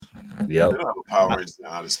Yep. They don't have a Power Rangers in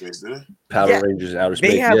outer space, do they? Power Rangers in outer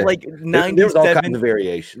space. They have like 97 There's all kinds of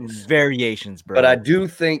variations, bro. But I do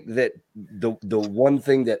think that the one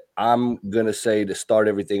thing that I'm gonna say to start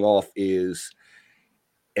everything off is,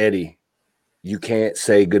 Eddie, you can't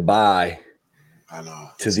say goodbye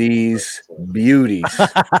to these beauties.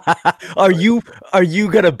 Are you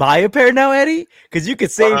gonna buy a pair now, Eddie? Because you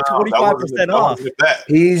could save 25% off.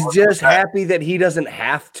 He's just happy that he doesn't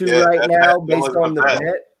have to now, based on the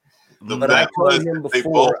bet. But I told him before, they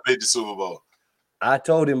both made the Super Bowl. I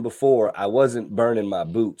told him before I wasn't burning my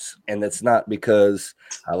boots, and that's not because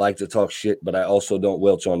I like to talk shit, but I also don't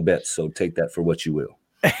welch on bets. So take that for what you will.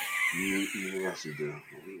 Yes, you do.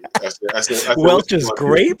 Welch's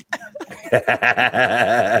grape.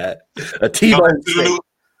 A T-bone.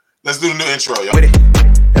 Let's do the new intro, yo. With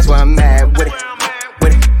it. That's why I'm mad with it.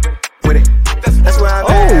 With it. With it. That's why I'm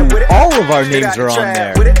mad with it. All of our names are on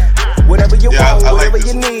there. Whatever you want, whatever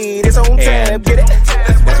you need, it's on tab. Get it.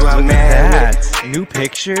 That's why I'm mad with it. New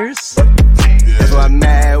pictures. That's why I'm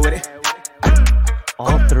mad with it.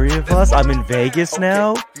 All three of us. I'm in Vegas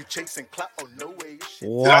now.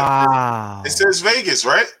 Wow. It says Vegas,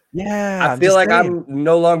 right? Yeah. I feel like I'm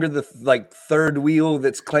no longer the third wheel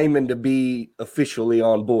that's claiming to be officially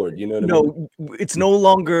on board. You know what I mean? No, it's no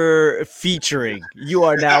longer featuring. You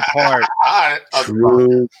are now part.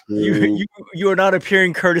 True. You are not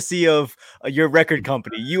appearing courtesy of your record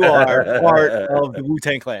company. You are part of the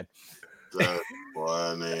Wu-Tang Clan. That's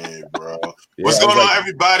funny, bro. What's going on,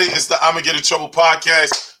 everybody? It's the I'ma Get in Trouble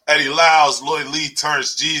podcast. Eddie Liles, Lloyd Lee,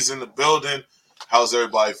 Terrance G's in the building. How's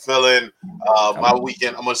everybody feeling? My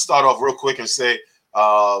weekend, I'm going to start off real quick and say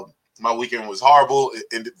my weekend was horrible. It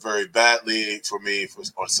ended very badly for me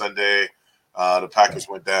on Sunday. The Packers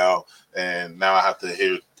went down, and now I have to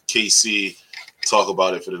hear KC talk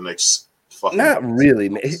about it for the next fucking Not really,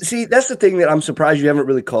 man. See, that's the thing that I'm surprised you haven't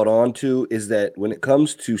really caught on to is that when it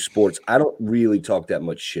comes to sports, I don't really talk that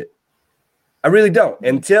much shit. I really don't.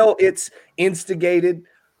 Until it's instigated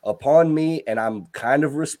upon me and I'm kind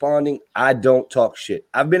of responding, I don't talk shit.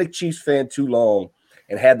 I've been a Chiefs fan too long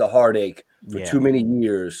and had the heartache for too many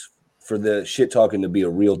years for the shit talking to be a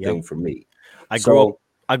real thing for me. I grew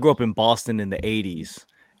up in Boston in the 80s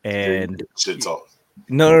and shit talk.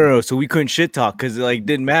 No. So we couldn't shit talk because it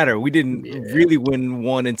didn't matter. We didn't really win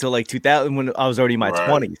one until 2000 when I was already in my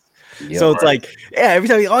 20s. Yep, so it's every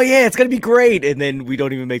time, it's gonna be great, and then we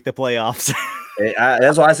don't even make the playoffs.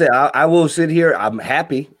 That's why I say I will sit here. I'm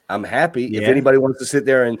happy. If anybody wants to sit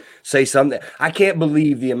there and say something, I can't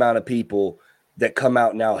believe the amount of people that come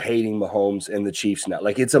out now hating Mahomes and the Chiefs now.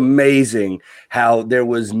 It's amazing how there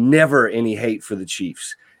was never any hate for the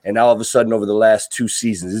Chiefs, and all of a sudden over the last 2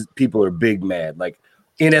 seasons, people are big mad.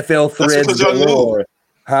 NFL threads galore.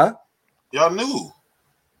 Huh? Y'all knew.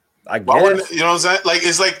 I guess. You know what I'm saying?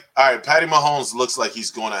 It's all right, Patty Mahomes looks like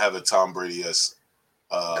he's going to have a Tom Brady-esque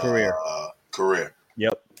career.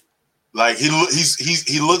 Yep.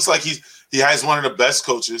 He looks like he has one of the best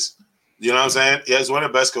coaches. You know what I'm saying? He has one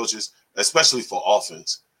of the best coaches, especially for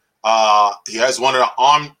offense. He has one of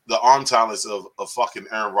the arm talents of fucking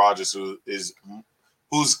Aaron Rodgers,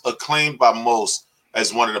 who's acclaimed by most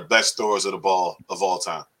as one of the best throwers of the ball of all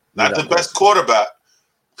time. Not the best quarterback,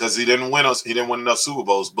 because he didn't win enough Super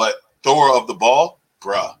Bowls, but thrower of the ball,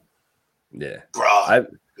 bruh. Yeah. Bruh.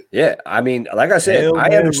 I mean, like I said,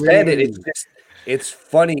 I understand it. It's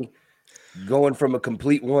funny going from a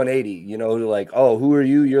complete 180, to who are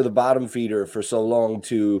you? You're the bottom feeder for so long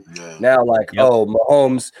to now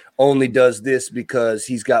Mahomes only does this because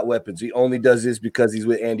he's got weapons. He only does this because he's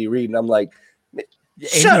with Andy Reid. And I'm like,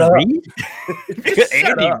 shut up.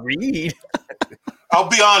 Andy Reid. I'll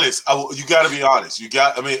be honest. You got to be honest.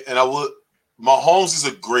 Mahomes is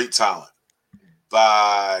a great talent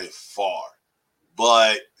by far,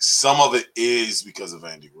 but some of it is because of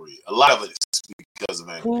Andy Reid. A lot of it is because of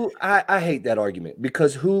Andy Reid. I hate that argument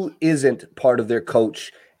because who isn't part of their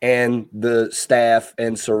coach and the staff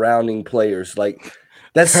and surrounding players?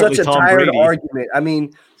 That's such a tired argument. I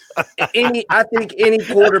mean, I think any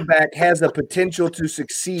quarterback has the potential to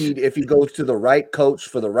succeed if he goes to the right coach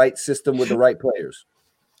for the right system with the right players.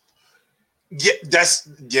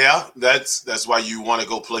 Yeah, that's why you want to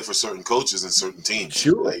go play for certain coaches and certain teams.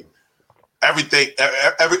 Sure.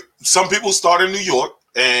 Some people start in New York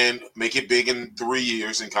and make it big in 3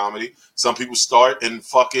 years in comedy. Some people start in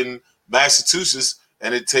fucking Massachusetts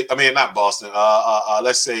and not Boston.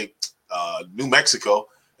 Let's say New Mexico,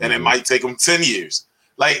 and it might take them 10 years.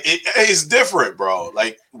 It's different, bro.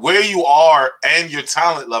 Where you are and your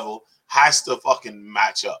talent level has to fucking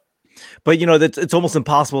match up. But that's it's almost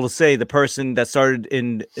impossible to say the person that started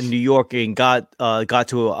in New York and got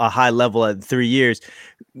to a high level at 3 years.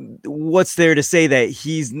 What's there to say that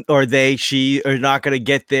she are not going to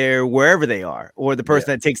get there wherever they are, or the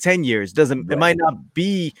person that takes 10 years doesn't? Right. It might not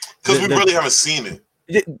be because we really haven't seen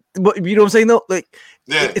it. But you know what I'm saying though? Like,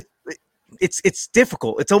 yeah. It's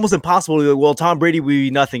difficult. It's almost impossible. Well, Tom Brady would be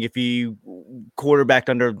nothing if he quarterbacked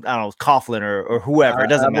under, I don't know, Coughlin or whoever. It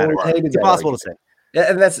doesn't matter. It's impossible to say. Yeah,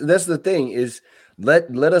 and that's the thing is let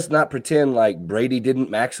us not pretend like Brady didn't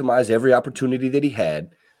maximize every opportunity that he had.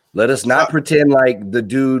 Let us not pretend like the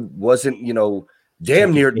dude wasn't,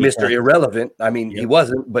 damn near Mr. Irrelevant. I mean, he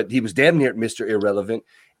wasn't, but he was damn near Mr. Irrelevant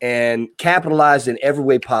and capitalized in every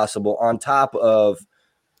way possible on top of,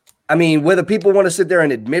 I mean, whether people want to sit there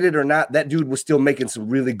and admit it or not, that dude was still making some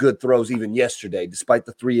really good throws even yesterday, despite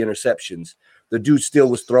the 3 interceptions. The dude still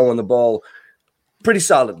was throwing the ball pretty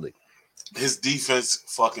solidly. His defense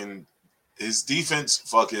fucking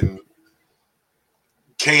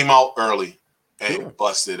came out early and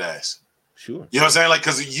busted ass. Sure. You know what I'm saying? Like,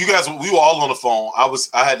 because you guys, we were all on the phone.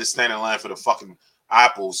 I had to stand in line for the fucking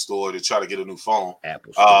Apple store to try to get a new phone.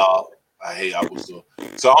 Apple store. I hate Apple store.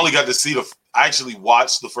 So I only got to see I actually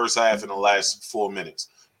watched the first half in the last 4 minutes.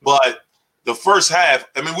 But the first half,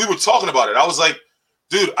 I mean, we were talking about it. I was like,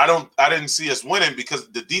 dude, I didn't see us winning because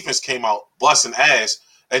the defense came out busting ass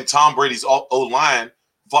and Tom Brady's O-line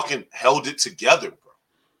fucking held it together, bro.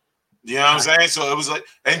 You know what I'm saying? So it was like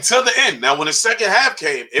until the end. Now, when the second half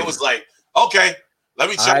came, it was like, okay, let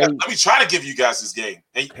me try to give you guys this game.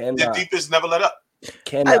 And the defense never let up.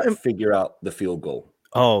 Cannot figure out the field goal.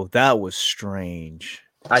 Oh, that was strange.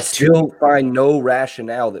 I still find no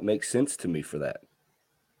rationale that makes sense to me for that.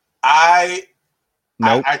 I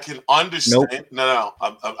can understand. Nope. No.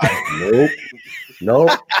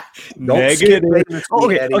 Nope. Negative.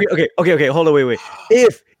 Okay. Hold on. Wait.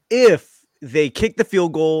 If they kicked the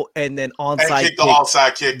field goal and then onside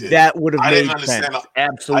kicked it, that would have made sense.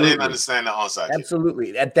 Absolutely. I didn't understand the onside kick.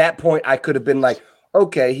 Absolutely. At that point, I could have been like,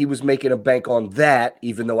 okay, he was making a bank on that,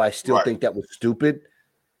 even though I still think that was stupid.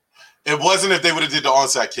 It wasn't if they would have did the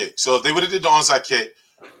onside kick. So if they would have did the onside kick,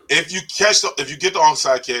 if you get the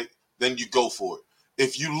onside kick, then you go for it.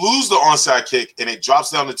 If you lose the onside kick and it drops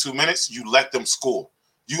down to 2 minutes, you let them score.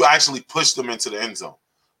 You actually push them into the end zone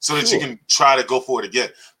so that you can try to go for it again.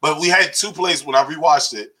 But we had 2 plays when I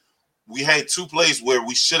rewatched it. We had 2 plays where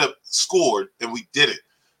we should have scored and we did it.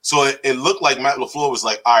 So it looked like Matt LaFleur was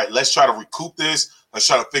like, all right, let's try to recoup this. Let's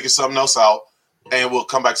try to figure something else out, and we'll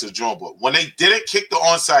come back to the drawing board. When they didn't kick the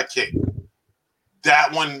onside kick,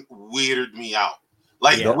 that one weirded me out.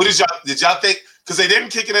 Like, what did y'all think? Because they didn't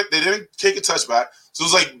kick it. They didn't kick a touchback. So it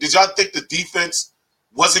was like, did y'all think the defense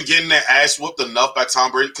wasn't getting their ass whooped enough by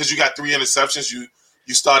Tom Brady? Because you got 3 interceptions, you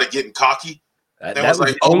started getting cocky. That was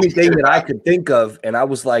like, the only thing that I could think of, and I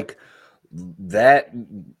was like, that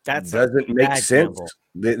doesn't make sense.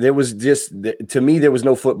 There was just, to me, there was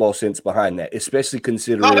no football sense behind that, especially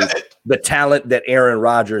considering the talent that Aaron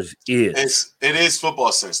Rodgers is. It is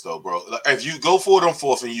football sense, though, bro. If you go for it on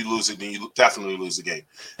 4th and you lose it, then you definitely lose the game.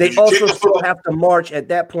 They also still have to march. At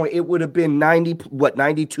that point, it would have been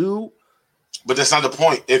 92? But that's not the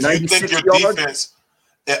point. If you think your defense,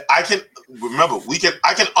 I can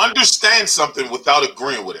understand something without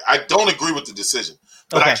agreeing with it. I don't agree with the decision,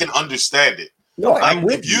 but I can understand it. No, I'm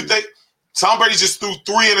with if you think Tom Brady just threw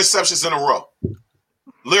 3 interceptions in a row,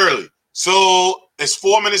 literally. So it's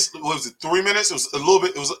 4 minutes. Was it 3 minutes? It was a little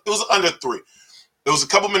bit. It was under 3. There was a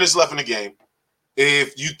couple minutes left in the game.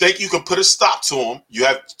 If you think you can put a stop to him, you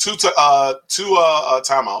have two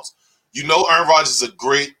timeouts. You know Aaron Rodgers is a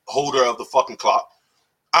great holder of the fucking clock.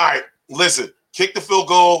 All right, listen, kick the field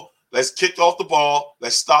goal. Let's kick off the ball.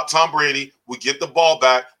 Let's stop Tom Brady. We get the ball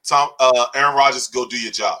back. Aaron Rodgers, go do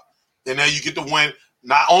your job. And then you get the win.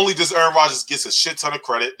 Not only does Aaron Rodgers get a shit ton of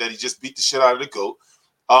credit that he just beat the shit out of the GOAT,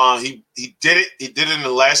 he did it. He did it in the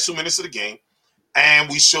last 2 minutes of the game, and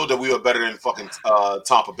we showed that we were better than fucking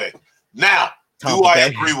Tampa Bay. Now, do I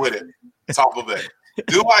agree with it? Tampa Bay.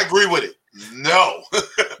 Do I agree with it? No.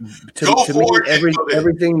 To me,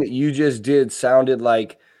 everything that you just did sounded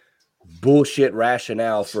like bullshit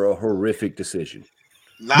rationale for a horrific decision.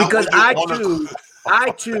 Because I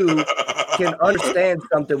too can understand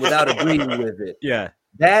something without agreeing with it. Yeah.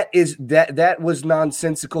 That was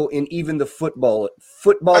nonsensical in even the football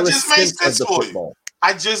sense of the football.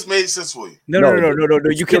 I just made sense for you. No.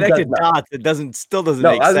 You connected dots. It still doesn't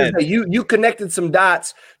make sense. You connected some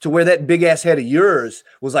dots to where that big ass head of yours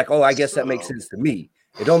was like, oh, I guess that makes sense to me.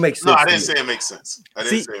 It don't make sense. No, I didn't say it makes sense.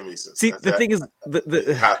 See, the thing is,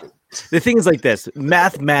 the thing is like this: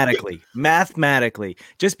 mathematically,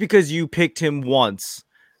 just because you picked him once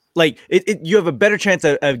Like you have a better chance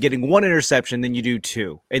of getting one interception than you do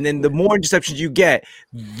two, and then the more interceptions you get,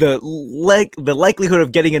 the likelihood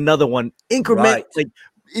of getting another one increment like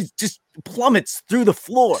it just plummets through the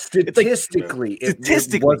floor. Statistically, it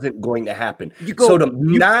wasn't going to happen. So to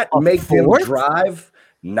not make them drive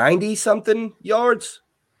 90-something yards,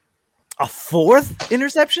 a fourth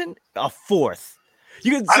interception, a fourth.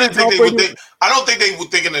 You can. I don't think they were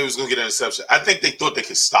thinking they was going to get an interception. I think they thought they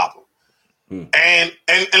could stop him. And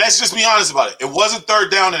let's just be honest about it. It wasn't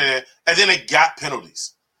third down in there, and then they got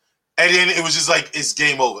penalties, and then it was just like it's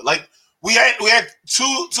game over. Like we had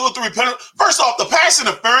two or three penalties. First off, the pass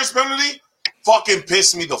interference penalty fucking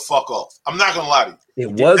pissed me the fuck off. I'm not gonna lie to you.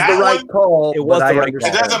 It was the right call. It was the right call.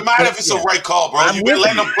 It doesn't matter if it's the right call, bro. You've been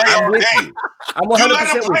letting them play all game. I'm 100% you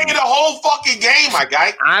let them play the whole fucking game, my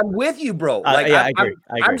guy. I'm with you, bro. I agree.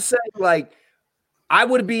 I'm saying like. I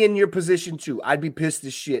would be in your position too. I'd be pissed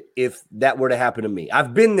as shit if that were to happen to me.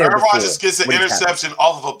 I've been there. Aaron Rodgers gets an interception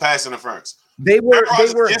off of a pass interference. They were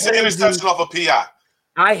gets an interception off a PI.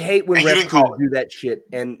 I hate when refs do that shit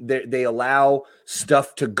and they allow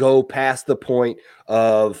stuff to go past the point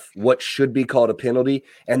of what should be called a penalty,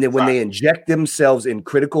 and then when they inject themselves in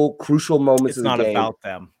crucial moments of the game, it's not about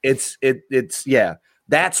them. It's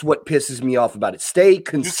that's what pisses me off about it. Stay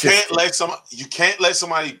consistent. You can't let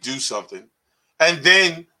somebody do something. And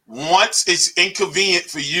then once it's inconvenient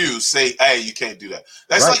for you, say, hey, you can't do that.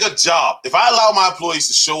 That's like a job. If I allow my employees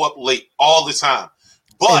to show up late all the time,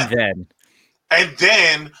 and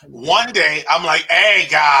then one day I'm like, hey,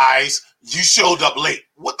 guys, you showed up late.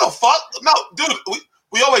 What the fuck? No, dude,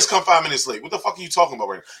 we always come 5 minutes late. What the fuck are you talking about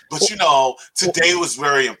right now? But, today was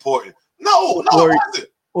very important. No, it wasn't.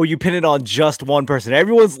 Or you pin it on just one person.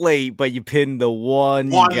 Everyone's late, but you pin the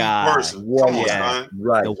one guy. Person. Come on, son.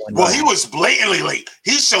 Right. Well, he was blatantly late.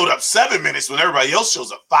 He showed up 7 minutes when everybody else shows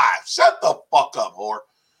up 5. Shut the fuck up, whore.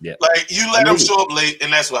 Yeah. Like, you let him show up late,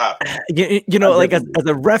 and that's what happened. Like as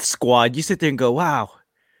a ref squad, you sit there and go, wow.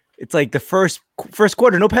 It's like the first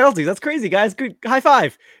quarter, no penalties. That's crazy, guys. Good high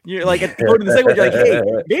five. You're like, go to the second one, you're like, hey,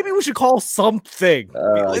 maybe we should call something.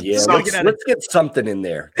 Let's get something in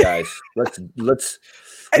there, guys. Let's.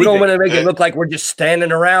 We don't want to make it look like we're just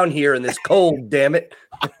standing around here in this cold. Damn it!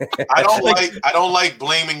 I don't like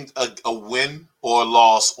blaming a win or a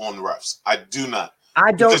loss on refs. I do not.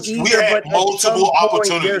 I don't either. We had multiple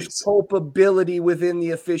opportunities. There's culpability within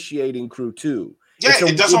the officiating crew too. Yeah,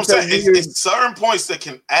 that's what I'm saying. It's certain points that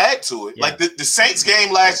can add to it. Yeah. Like the Saints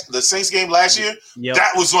game last year. Yep.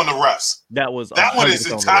 That was on the refs. That was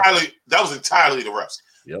entirely the refs.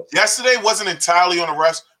 Yep. Yesterday wasn't entirely on the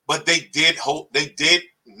refs, but they did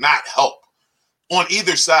not help on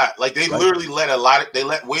either side. Like they literally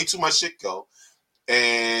let way too much shit go,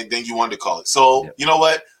 and then you wanted to call it. So you know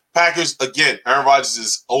what, Packers again. Aaron Rodgers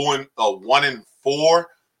is 1-4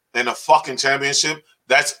 in a fucking championship.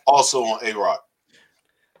 That's also on A-Rod.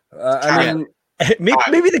 Maybe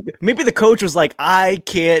the coach was like, I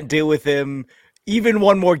can't deal with him even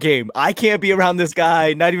one more game. I can't be around this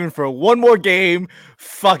guy, not even for one more game.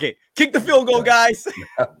 Fuck it. Kick the field goal, guys.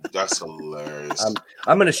 That's hilarious.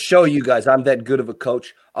 I'm going to show you guys I'm that good of a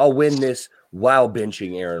coach. I'll win this while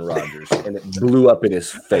benching Aaron Rodgers. And it blew up in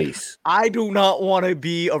his face. I do not want to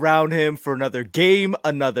be around him for another game,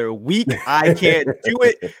 another week. I can't do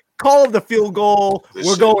it. Call him the field goal.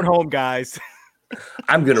 We're going home, guys.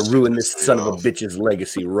 I'm going to ruin this son of a bitch's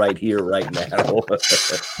legacy right here, right now.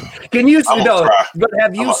 Can you see, but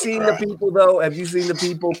have you seen the people, though? Have you seen the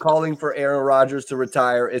people calling for Aaron Rodgers to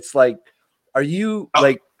retire? It's like, it's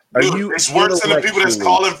worse than the people that's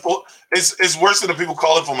calling for, it's worse than the people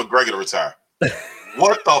calling for McGregor to retire.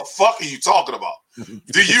 What the fuck are you talking about?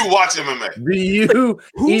 Do you watch MMA? Do you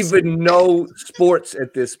even know sports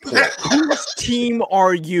at this point? Whose team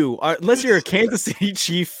are you? Unless you're a Kansas City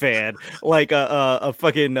Chief fan, like a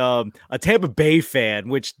fucking a Tampa Bay fan,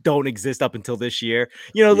 which don't exist up until this year.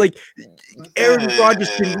 Like Aaron Rodgers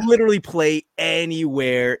can literally play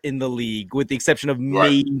anywhere in the league, with the exception of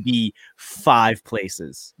maybe 5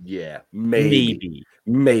 places. Yeah, maybe.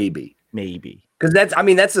 Because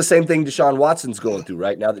that's the same thing Deshaun Watson's going through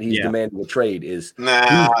right now that he's demanding a trade. Is he's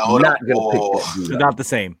not going to pick that dude up. Not the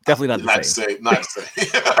same. Definitely not the same. Not the same.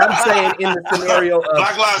 I'm saying in the scenario of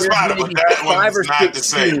Black Lives Matter, but that one's not the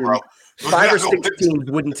same, bro. 5 or 6 teams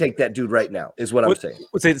wouldn't take that dude right now. Is what I'm saying.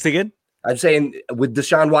 Say this again. I'm saying with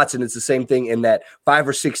Deshaun Watson, it's the same thing in that 5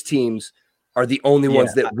 or 6 teams are the only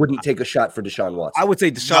ones that wouldn't take a shot for Deshaun Watson. I would say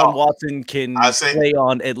Deshaun Watson can play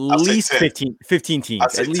on at least 15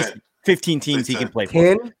 teams. At least 10. 15 teams he can play for.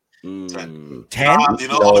 10? 10? You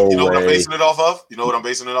know what I'm basing it off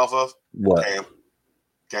of? What?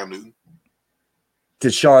 Cam Newton.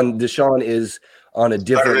 Deshaun is on a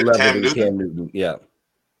different level than Cam Newton. Yeah.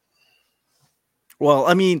 Well,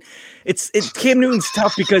 I mean, it's Cam Newton's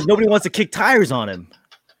tough because nobody wants to kick tires on him.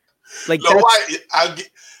 Like, no,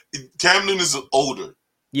 Cam Newton is older.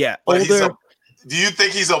 Yeah, older. Do you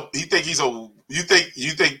think you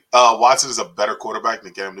think Watson is a better quarterback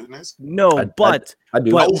than Cam Newton is? No, I do. But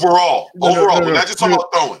overall, we're not just talking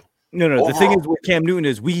about throwing. No. Overall. The thing is with Cam Newton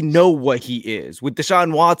is we know what he is. With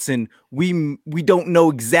Deshaun Watson, we don't know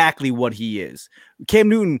exactly what he is. Cam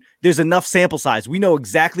Newton, there's enough sample size. We know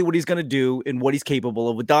exactly what he's going to do and what he's capable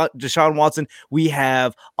of. With Deshaun Watson, we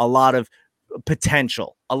have a lot of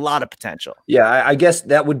potential. Yeah, I guess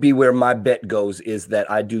that would be where my bet goes, is that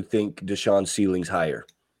I do think Deshaun's ceiling's higher.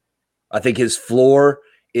 I think his floor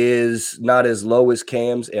is not as low as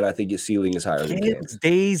Cam's, and I think his ceiling is higher than Cam's.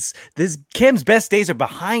 Cam's best days are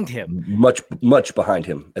behind him. Much behind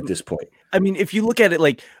him at this point. I mean, if you look at it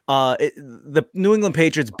like the New England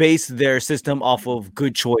Patriots based their system off of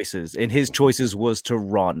good choices, and his choices was to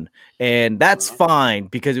run. And that's fine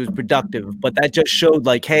because it was productive, but that just showed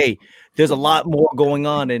like, hey, there's a lot more going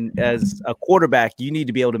on. And as a quarterback, you need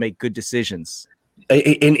to be able to make good decisions.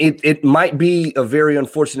 And it might be a very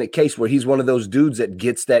unfortunate case where he's one of those dudes that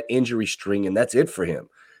gets that injury string and that's it for him.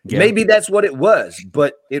 Yeah. Maybe that's what it was,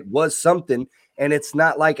 but it was something. And it's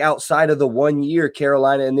not like outside of the 1 year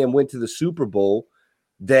Carolina and then went to the Super Bowl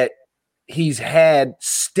that he's had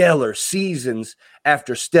stellar seasons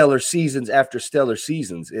after stellar seasons after stellar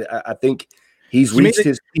seasons. I think he's reached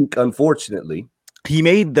his peak, unfortunately. He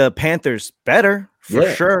made the Panthers better for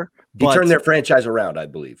sure. He turned their franchise around, I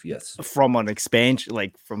believe. Yes. From an expansion,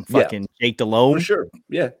 like from fucking Jake Delhomme. For sure.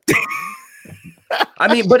 Yeah. I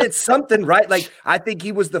mean, but it's something, right? Like, I think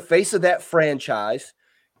he was the face of that franchise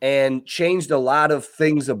and changed a lot of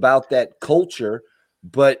things about that culture,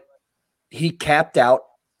 but he capped out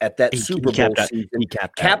at that Super Bowl season. He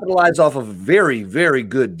capitalized off of a very, very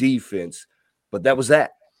good defense, but that was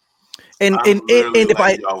that. And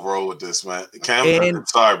if y'all roll with this, man,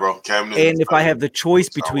 sorry, bro. Cam Newton. And if I have the choice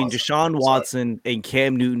between Deshaun Watson and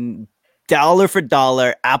Cam Newton, dollar for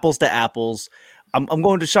dollar, apples to apples, I'm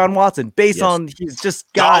going to Deshaun Watson based on he's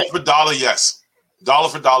just got dollar for dollar,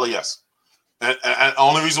 yes. And the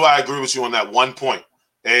only reason why I agree with you on that one point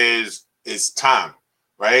is time,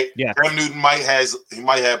 right? Yeah. Cam Newton might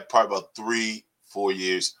have probably about 3-4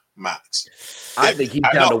 years max. I think he's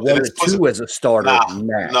down to 1 or 2 as a starter.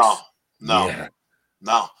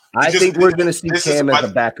 No. I think we're going to see Cam as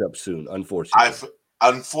a backup soon, unfortunately.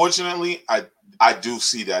 Unfortunately, I do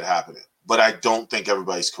see that happening, but I don't think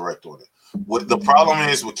everybody's correct on it. What the problem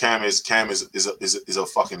is with Cam is a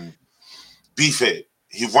fucking beefhead.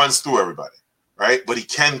 He runs through everybody, right? But he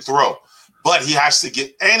can throw. But he has to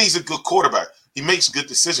get, and he's a good quarterback. He makes good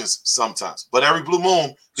decisions sometimes. But every blue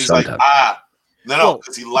moon, he's sometimes.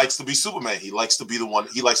 Because he likes to be Superman. He likes to be the one.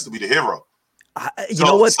 He likes to be the hero. You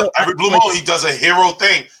know what? So every blue moon, he does a hero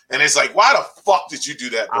thing, and it's like, why the fuck did you do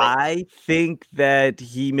that, bro? I think that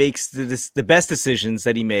he makes the best decisions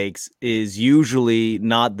that he makes is usually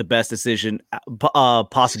not the best decision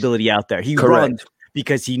possibility out there. He runs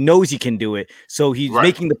because he knows he can do it, so he's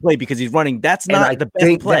making the play because he's running. That's not the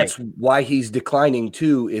best play. That's why he's declining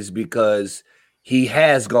too, is because he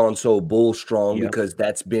has gone so bull strong because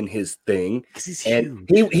that's been his thing. He's and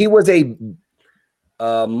he was a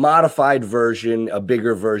modified version, a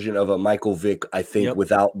bigger version of a Michael Vick, I think,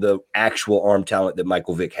 without the actual arm talent that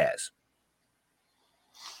Michael Vick has.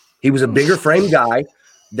 He was a bigger frame guy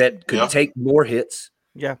that could take more hits.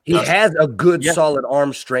 Yeah. He has a good, solid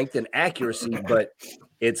arm strength and accuracy, but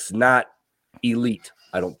it's not elite,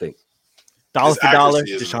 I don't think. Dollar for dollar,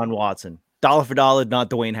 Deshaun Watson. Dollar for dollar, not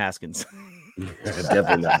Dwayne Haskins.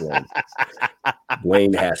 Definitely not Dwayne.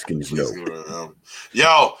 Dwayne Haskins, no.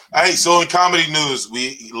 Yo, hey, so in comedy news,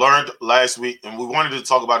 we learned last week, and we wanted to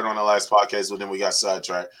talk about it on the last podcast, but then we got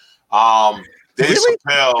sidetracked. Dave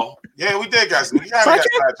Chappelle. Yeah, we did, guys. We got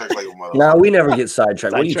sidetracked like a mother. No, we never get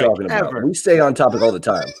sidetracked. What are you talking about? We stay on topic all the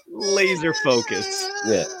time. Laser focus.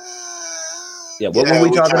 Yeah. Yeah, what were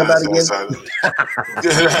we talking about again?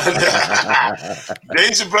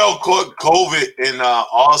 Dave Chappelle caught COVID in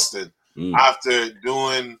Austin after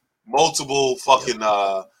doing multiple fucking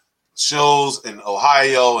shows in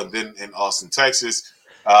Ohio and then in Austin, Texas.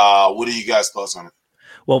 What are you guys' thoughts on it?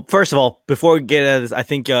 Well, first of all, before we get into this, I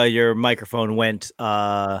think your microphone went.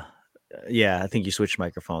 I think you switched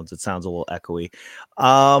microphones. It sounds a little echoey.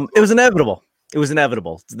 It was inevitable. It was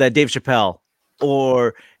inevitable that Dave Chappelle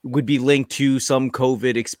would be linked to some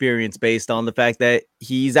COVID experience based on the fact that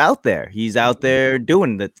he's out there. He's out there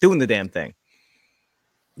doing the damn thing.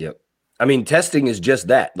 Yep. I mean, testing is just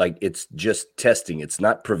that. Like, it's just testing. It's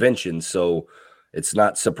not prevention, so it's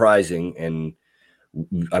not surprising. And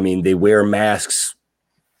I mean, they wear masks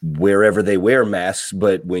wherever they wear masks,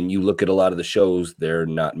 but when you look at a lot of the shows, they're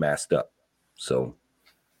not masked up. So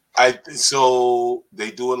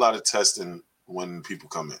they do a lot of testing when people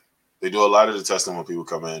come in. They do a lot of the testing when people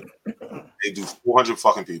come in. They do 400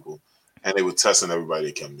 fucking people, and they were testing everybody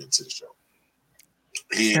that came into the show.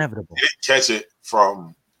 He didn't catch it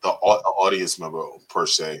from the audience member per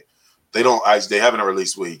se. They haven't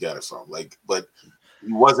released where he got it from. But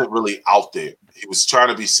he wasn't really out there. He was trying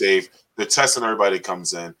to be safe. They're testing everybody that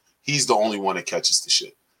comes in. He's the only one that catches the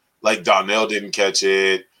shit. Like Donnell didn't catch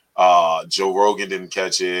it. Joe Rogan didn't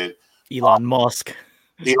catch it. Elon Musk.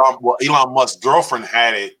 Elon Musk's girlfriend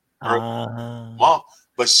had it. Mom,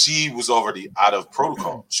 but she was already out of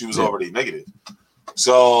protocol. She was already negative.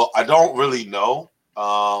 So I don't really know.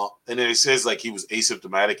 And then it says like he was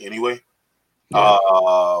asymptomatic anyway.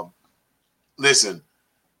 Yeah. Listen,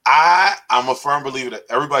 I'm a firm believer that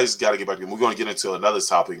everybody's got to get back to. We're going to get into another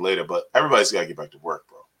topic later, but everybody's got to get back to work,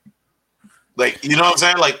 bro. Like, you know what I'm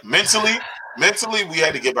saying? Like mentally, we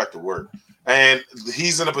had to get back to work. And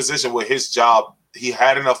he's in a position where his job, he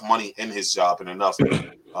had enough money in his job and enough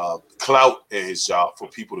clout in his job for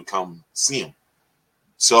people to come see him.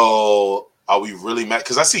 So are we really mad?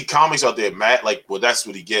 Because I see comics out there mad, like, well, that's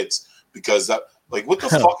what he gets. Because what the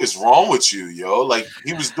fuck is wrong with you, yo? Like,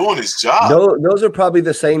 he was doing his job. Those are probably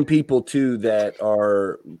the same people, too, that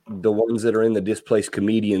are the ones that are in the displaced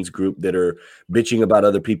comedians group that are bitching about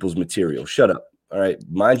other people's material. Shut up. All right.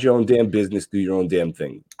 Mind your own damn business. Do your own damn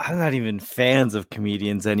thing. I'm not even fans of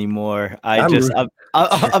comedians anymore. I've been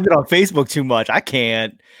on Facebook too much. I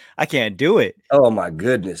can't do it. Oh, my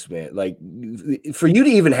goodness, man. Like, for you to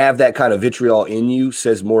even have that kind of vitriol in you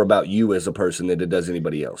says more about you as a person than it does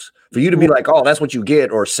anybody else. For you to be like, oh, that's what you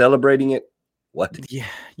get, or celebrating it. What? Yeah,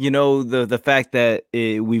 the fact that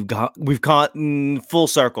we've gotten full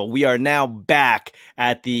circle. We are now back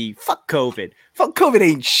at the fuck COVID. Fuck COVID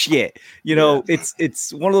ain't shit.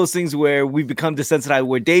 It's one of those things where we've become desensitized.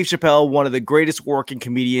 Where Dave Chappelle, one of the greatest working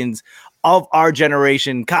comedians of our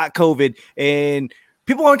generation, caught COVID, and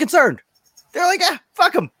people aren't concerned. They're like,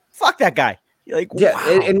 fuck him, fuck that guy. You're like, yeah,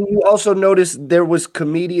 wow. and you also notice there was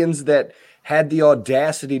comedians that had the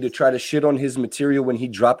audacity to try to shit on his material when he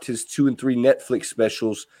dropped his 2 and 3 Netflix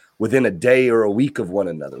specials within a day or a week of one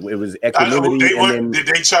another. It was equanimity. Did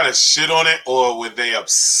they try to shit on it, or were they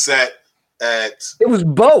upset at? It was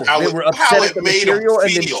both. They were upset at the made material and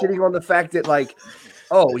then shitting on the fact that, like,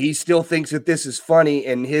 oh, he still thinks that this is funny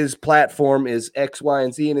and his platform is X, Y,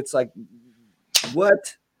 and Z. And it's like,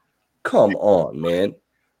 what? Come on, man.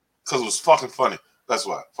 Because it was fucking funny. That's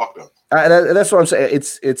why. Fuck them. That's what I'm saying.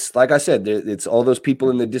 It's like I said, it's all those people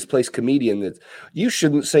in the displaced comedian that you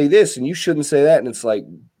shouldn't say this and you shouldn't say that. And it's like,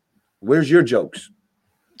 where's your jokes?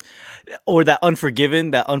 Or that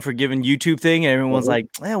Unforgiven YouTube thing. And everyone's like,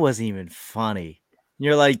 that wasn't even funny. And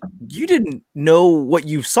you're like, you didn't know what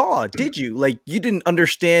you saw, did you? Like, you didn't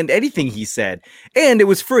understand anything he said. And it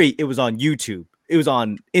was free. It was on YouTube. It was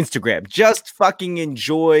on Instagram. Just fucking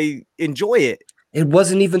enjoy it. It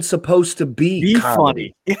wasn't even supposed to be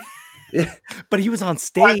funny. But he was on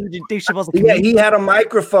stage. And Dave Chappelle's he had a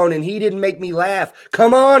microphone and he didn't make me laugh.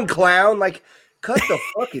 Come on, clown. Like, cut the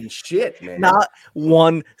fucking shit, man. Not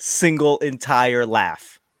one single entire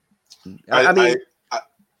laugh. I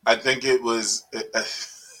think it was.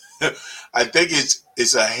 I think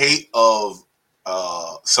it's a hate of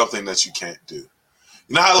something that you can't do.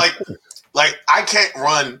 You know how like I can't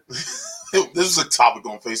run. This is a topic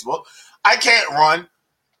on Facebook. I can't run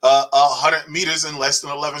 100 meters in less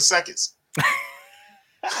than 11 seconds.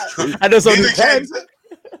 I know something can.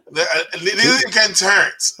 Neither can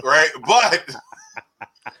Terrance, right? But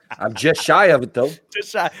I'm just shy of it, though.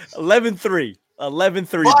 Just shy. 11-3.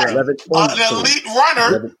 11-3, bro.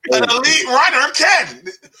 An elite runner can.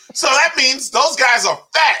 So that means those guys are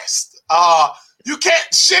fast. You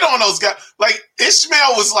can't shit on those guys. Like,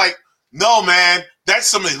 Ishmael was like, no, man, that's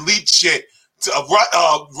some elite shit.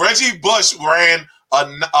 Reggie Bush ran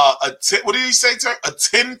what did he say? A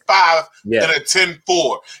 10.5 and a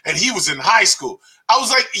 10.4, and he was in high school. I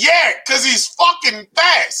was like, yeah, because he's fucking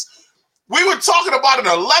fast. We were talking about an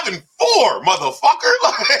 11.4, motherfucker.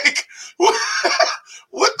 Like,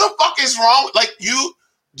 what the fuck is wrong? Like, you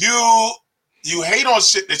hate on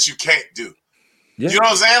shit that you can't do. Yeah. You know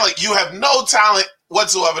what I'm saying? Like, you have no talent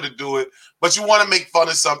whatsoever to do it, but you want to make fun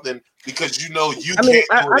of something because you know you can't do it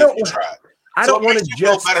if you try. I don't want to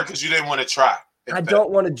just better because you didn't want to try. I don't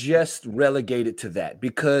want to just relegate it to that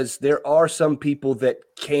because there are some people that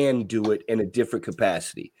can do it in a different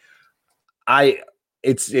capacity.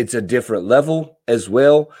 It's a different level as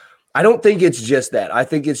well. I don't think it's just that. I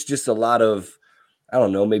think it's just a lot of I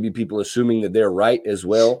don't know, maybe people assuming that they're right as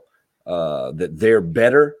well, that they're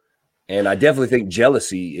better. And I definitely think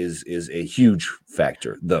jealousy is a huge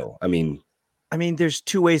factor, though. I mean, there's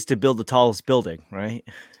two ways to build the tallest building, right?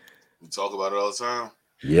 We talk about it all the time.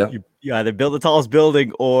 Yeah. You either build the tallest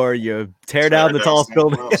building or you tear down the tallest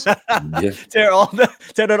building. Yeah.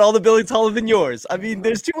 Tear down all the buildings taller than yours. I mean,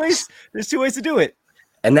 there's two ways to do it.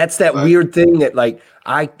 And that's that weird thing that, like,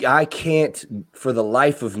 I can't for the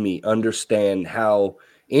life of me understand how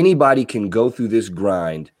anybody can go through this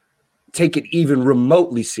grind, take it even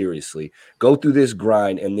remotely seriously, go through this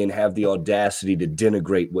grind, and then have the audacity to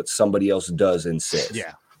denigrate what somebody else does and says.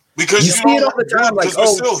 Yeah. Because you see it all the time, like, we're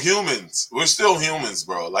still humans. We're still humans,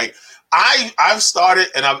 bro. Like I've started,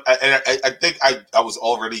 and I think I was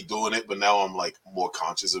already doing it, but now I'm like more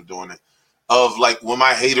conscious of doing it. Of like when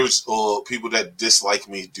my haters or people that dislike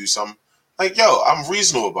me do something, like, yo, I'm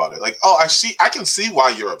reasonable about it. Like, oh, I can see why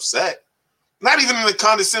you're upset. Not even in a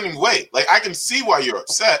condescending way. Like, I can see why you're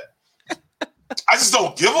upset. I just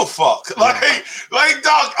don't give a fuck. Like,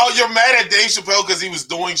 dog, oh, you're mad at Dave Chappelle because he was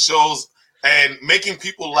doing shows and making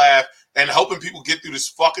people laugh and helping people get through this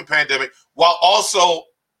fucking pandemic while also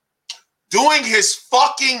doing his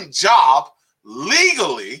fucking job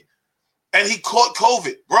legally, and he caught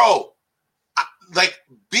COVID. Bro,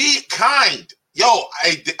 be kind. Yo,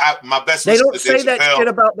 my best. They don't say that shit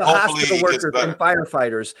about the hospital workers and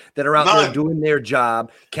firefighters that are out there doing their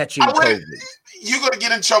job, catching COVID. You're going to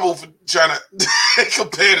get in trouble for trying to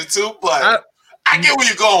compare the two, but I get where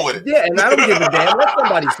you're going with it. Yeah, and I don't give a damn. Let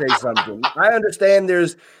somebody say something. I understand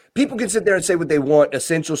there's people can sit there and say what they want,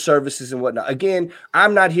 essential services and whatnot. Again,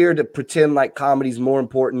 I'm not here to pretend like comedy is more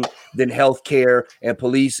important than healthcare and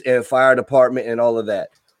police and fire department and all of that.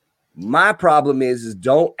 My problem is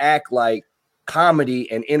don't act like comedy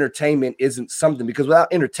and entertainment isn't something, because without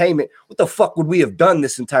entertainment, what the fuck would we have done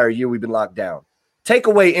this entire year we've been locked down? Take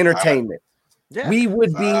away entertainment. We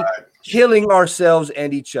would be killing ourselves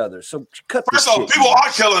and each other. So cut this shit. People are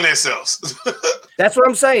killing themselves. That's what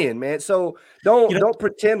I'm saying, man. So don't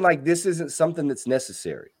pretend like this isn't something that's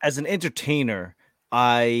necessary. As an entertainer,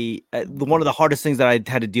 one of the hardest things that I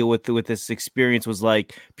had to deal with this experience was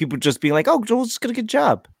like people just being like, "Oh, Joel's just gonna get a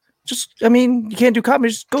job." You can't do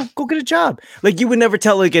comedy. Just go get a job. Like, you would never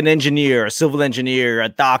tell like an engineer, a civil engineer, a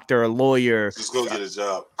doctor, a lawyer, just go get a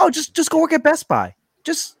job. Oh, just go work at Best Buy.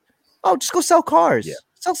 Just go sell cars. Yeah.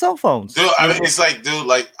 Sell cell phones. Dude, I mean, it's like, dude,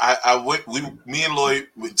 like me and Lloyd,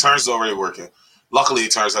 Terrence already working. Luckily,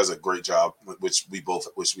 Terrence has a great job, which we both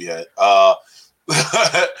wish we had.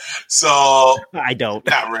 So I don't.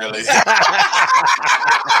 Not really.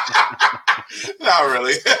 Not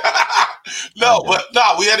really.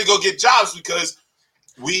 We had to go get jobs because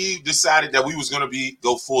we decided that we was going to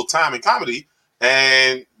go full time in comedy,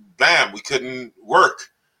 and bam, we couldn't work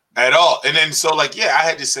at all. And then I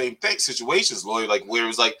had the same situations, Lloyd, like where it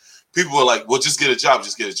was like people were like, "Well, just get a job,"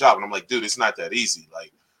 and I'm like, dude, it's not that easy.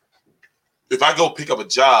 Like, if I go pick up a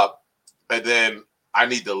job and then I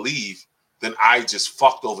need to leave, then I just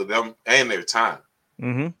fucked over them and their time.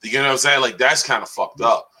 Mm-hmm. You know what I'm saying? Like, that's kind of fucked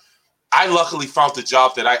up. I luckily found the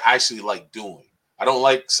job that I actually like doing. I don't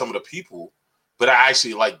like some of the people, but I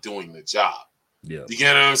actually like doing the job. Yeah. You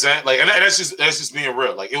get what I'm saying? Like, and that's just being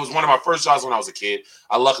real. Like, it was one of my first jobs when I was a kid.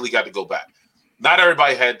 I luckily got to go back. Not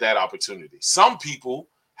everybody had that opportunity. Some people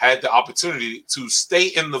had the opportunity to stay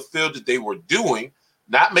in the field that they were doing,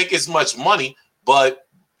 not make as much money, but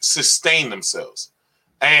sustain themselves.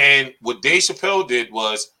 And what Dave Chappelle did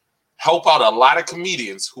was help out a lot of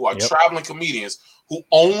comedians who are traveling comedians who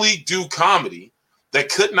only do comedy, that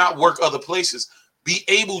could not work other places, be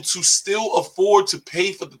able to still afford to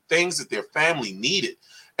pay for the things that their family needed.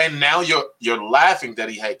 And now you're laughing that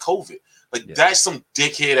he had COVID. Like, that's some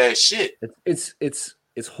dickhead ass shit.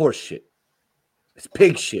 It's horse shit. It's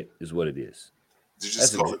pig shit is what it is. Did you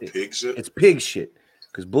just call it pig shit? It's pig shit.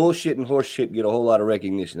 Because bullshit and horse shit get a whole lot of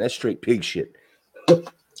recognition. That's straight pig shit.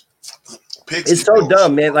 It's so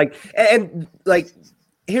dumb, man. Like, and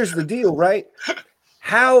here's the deal, right?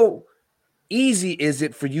 How easy is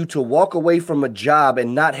it for you to walk away from a job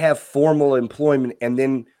and not have formal employment and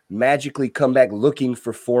then magically come back looking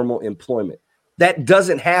for formal employment? That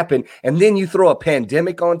doesn't happen. And then you throw a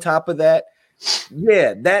pandemic on top of that.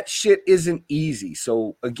 Yeah, that shit isn't easy.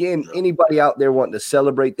 So again, anybody out there wanting to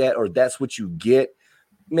celebrate that, or that's what you get,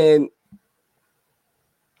 man,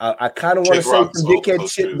 I kind of want to say some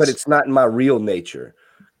dickhead shit, but it's not in my real nature.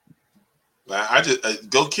 I just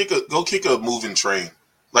go kick a moving train.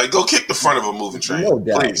 Like, go kick the front of a moving train. No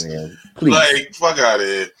doubt, please. Man. Please. Like, fuck out of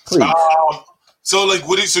here. Please. So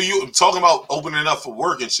you talking about opening up for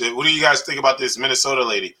work and shit. What do you guys think about this Minnesota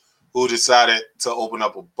lady who decided to open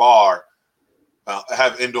up a bar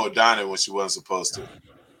have indoor dining when she wasn't supposed to.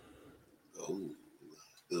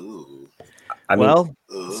 Ooh.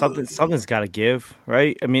 Something's got to give,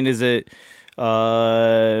 right? I mean, is it?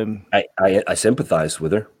 I sympathize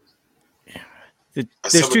with her.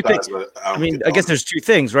 There's two things. I guess there's two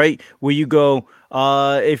things, right? Where you go,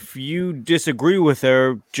 if you disagree with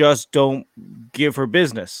her, just don't give her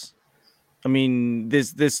business. I mean,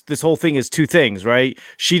 this whole thing is two things, right?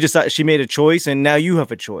 She made a choice, and now you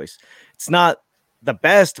have a choice. It's not the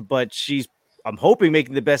best, but I'm hoping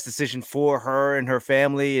making the best decision for her and her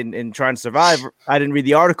family and trying to survive. I didn't read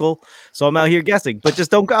the article, so I'm out here guessing, but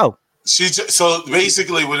just don't go. So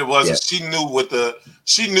basically what it was is she knew what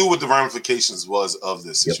the ramifications was of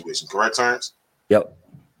this situation. Correct, Terrance? Yep.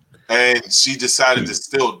 And she decided to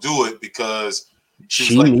still do it because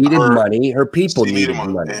she needed money. Her people needed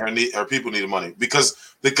money. And her people needed money because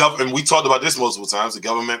the government. We talked about this multiple times. The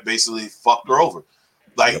government basically fucked her over.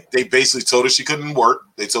 Like they basically told her she couldn't work.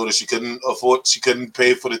 They told her she couldn't afford. She couldn't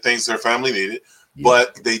pay for the things her family needed.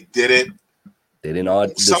 But they did it. They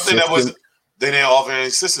didn't. Something that was. They didn't offer any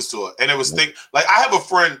assistance to her, and it was like I have a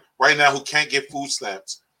friend right now who can't get food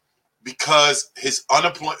stamps because his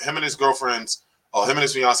unemployment. Him and his girlfriend's, or him and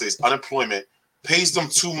his fiance's unemployment pays them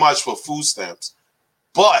too much for food stamps.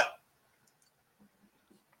 But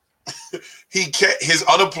he can't. His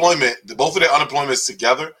unemployment, both of their unemployments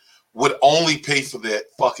together, would only pay for their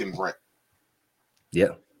fucking rent. Yeah.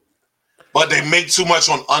 But they make too much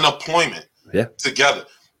on unemployment. Yeah. Together,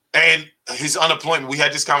 and his unemployment. We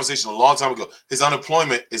had this conversation a long time ago. His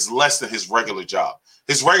unemployment is less than his regular job.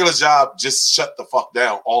 His regular job just shut the fuck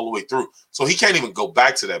down all the way through, so he can't even go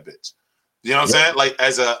back to that bitch. You know what I'm saying?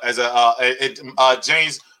 Like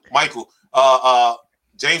James Michael.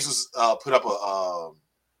 James was put up an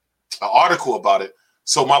article about it.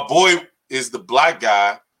 So my boy is the black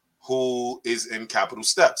guy who is in Capitol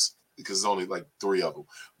Steps because there's only like 3 of them.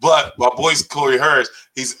 But my boy's Corey Harris.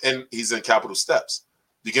 He's in Capitol Steps.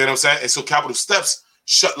 You get what I'm saying? And so Capitol Steps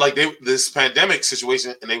shut this pandemic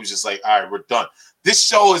situation, and they was just like, all right, we're done. This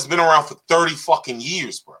show has been around for 30 fucking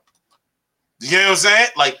years, bro. You get what I'm saying?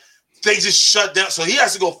 Like they just shut down. So he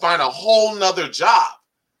has to go find a whole nother job.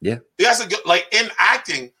 Yeah. He has to go in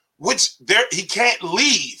acting, which he can't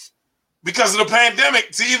leave because of the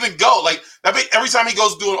pandemic to even go. Like every time he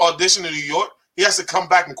goes to do an audition in New York, he has to come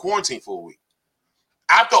back and quarantine for a week.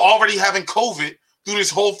 After already having COVID through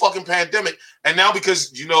this whole fucking pandemic. And now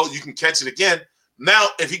because you can catch it again, now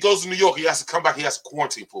if he goes to New York, he has to come back, he has to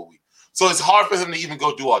quarantine for a week. So it's hard for him to even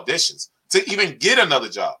go do auditions, to even get another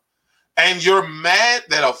job. And you're mad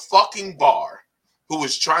that a fucking bar who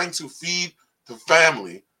is trying to feed the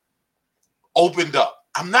family opened up.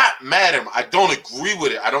 I'm not mad at him. I don't agree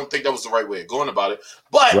with it. I don't think that was the right way of going about it.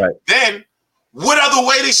 But then, what other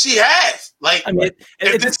way does she have? Like, I mean,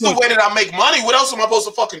 if this is the way that I make money, what else am I supposed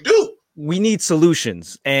to fucking do? We need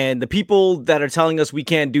solutions. And the people that are telling us we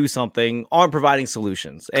can't do something aren't providing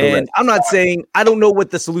solutions. Correct. And I'm not saying, I don't know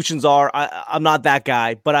what the solutions are. I'm not that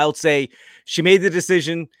guy. But I would say she made the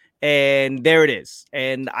decision and there it is.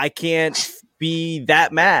 And I can't be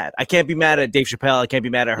that mad. I can't be mad at Dave Chappelle. I can't be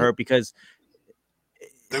mad at her because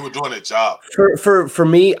they were doing their job. For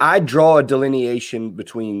me, I draw a delineation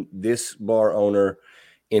between this bar owner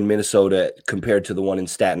in Minnesota compared to the one in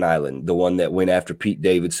Staten Island, the one that went after Pete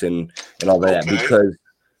Davidson and all that. Because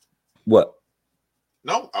what?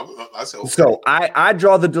 No, I said okay. So I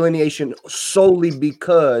draw the delineation solely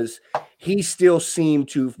because he still seemed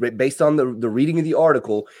to, based on the reading of the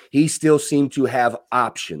article, he still seemed to have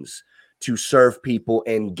options to serve people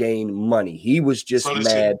and gain money. He was just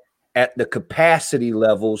mad at the capacity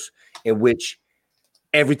levels in which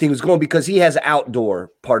everything was going because he has an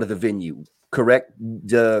outdoor part of the venue. Correct.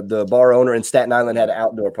 The bar owner in Staten Island had an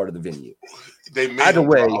outdoor part of the venue. They made either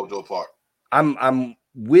way outdoor part. I'm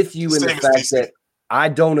with you in the fact that I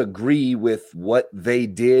don't agree with what they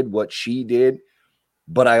did, what she did,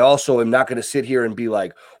 but I also am not going to sit here and be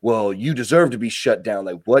like, "Well, you deserve to be shut down."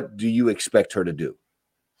 Like, what do you expect her to do?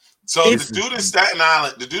 So the dude in Staten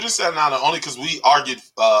Island, only because we argued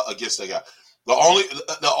against that guy. The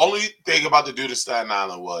only thing about the dude in Staten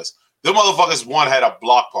Island was the motherfuckers had a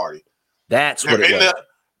block party. That's what it was.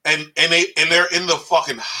 And they're in the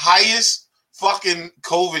fucking highest fucking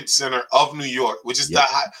COVID center of New York, which is the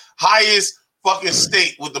highest fucking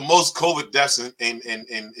state with the most COVID deaths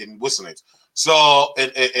in whistling. So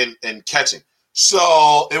and catching.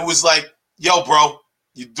 So it was like, yo, bro,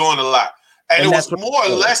 you're doing a lot. And it was more or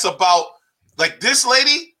less about like this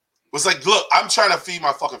lady was like, look, I'm trying to feed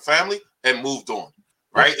my fucking family and moved on.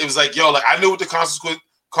 Right? It was like, yo, like I knew what the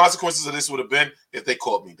consequences of this would have been if they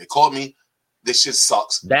caught me. They caught me. This shit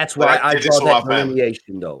sucks. That's why I draw that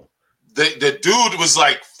delineation, though. the dude was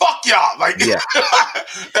like, "Fuck y'all!" Like, and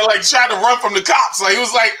like tried to run from the cops. Like, he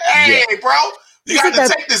was like, "Hey, bro, you got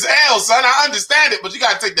to take this L, son. I understand it, but you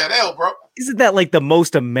got to take that L, bro." Isn't that like the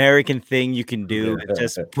most American thing you can do?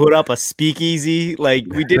 Just put up a speakeasy. Like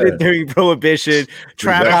we did it during Prohibition.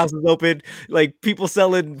 Trap houses open. Like people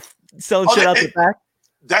selling shit out the back.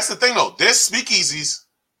 That's the thing, though. There's speakeasies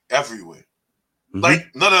everywhere.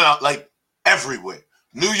 Like no, like everywhere.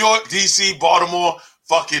 New York, DC, Baltimore,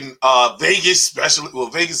 fucking Vegas, especially. Well,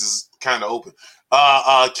 Vegas is kind of open.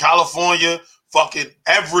 California, fucking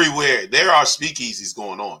everywhere. There are speakeasies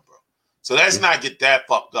going on, bro. So let's not get that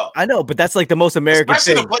fucked up. I know, but that's like the most American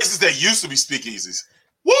especially thing. The places that used to be speakeasies.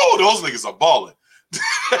 Whoa, those niggas are balling.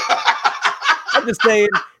 I'm just saying,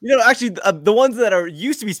 actually, the ones that are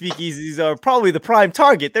used to be speakeasies are probably the prime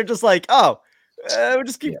target. They're just like, we're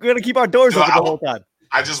just gonna keep our doors open the whole time.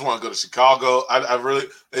 I just want to go to Chicago. I really,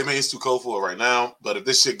 it's too cold for it right now. But if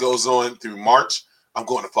this shit goes on through March, I'm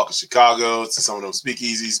going to fucking Chicago to some of those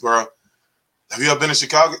speakeasies, bro. Have you ever been to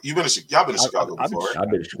Chicago? Y'all been to Chicago before, right? I've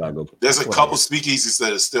been to Chicago. There's a couple speakeasies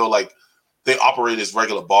that are still like they operate as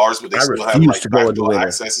regular bars, but they still have like backdoor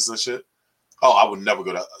accesses and shit. Oh, I would never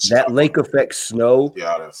go to Chicago. That lake effect snow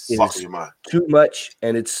is fucking your mind. Too much,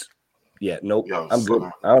 and it's nope. I'm good.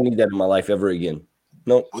 I don't need that in my life ever again.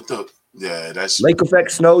 Nope. That's lake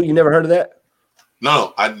effect snow. You never heard of that?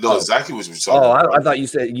 No, I know exactly what you're talking about. I thought you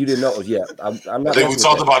said you didn't know. Yeah, I'm not. I think we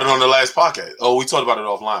talked about it on the last podcast. Oh, we talked about it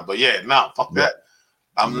offline. But fuck that.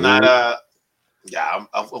 I'm not.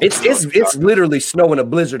 It's literally snowing a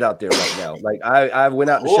blizzard out there right now. Like I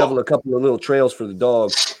went out to shovel a couple of little trails for the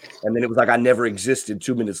dogs, and then it was like I never existed.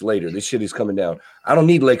 2 minutes later, this shit is coming down. I don't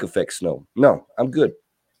need lake effect snow. No, I'm good.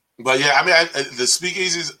 But the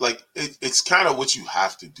speakeasies, like it's kind of what you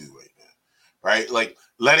have to do right now, right? Like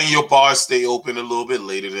letting your bar stay open a little bit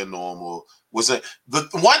later than normal. The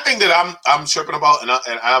one thing that I'm tripping about, and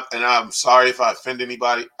I'm sorry if I offend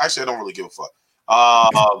anybody. Actually, I don't really give a fuck.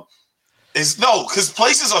 Because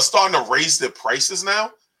places are starting to raise their prices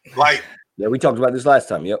now. Like, we talked about this last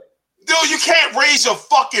time. Yep. Dude, you can't raise your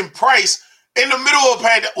fucking price in the middle of a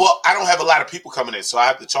pandemic. Well, I don't have a lot of people coming in, so I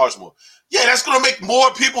have to charge more. Yeah, that's gonna make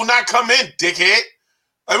more people not come in, dickhead.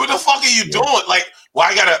 Like, what the fuck are you doing? Like, well,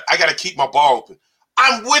 I gotta keep my bar open.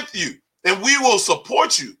 I'm with you, and we will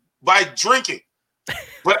support you by drinking.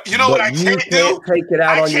 But you know what I can't do? Take it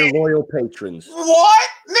out on your loyal patrons. What,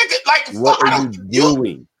 nigga? Like, what are you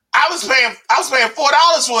doing? I was paying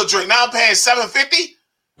 $4 for a drink. Now I'm paying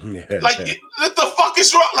 $7.50. Like, what the fuck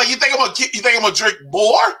is wrong? Like, you think I'm gonna drink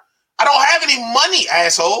more? I don't have any money,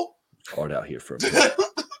 asshole. It's hard out here for a minute.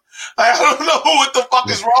 I don't know what the fuck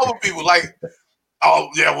is wrong with people. Like, oh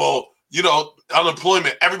yeah, well,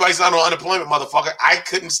 unemployment. Everybody's not on unemployment, motherfucker. I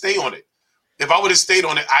couldn't stay on it. If I would have stayed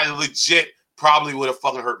on it, I legit probably would have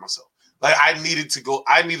fucking hurt myself. Like, I needed to go.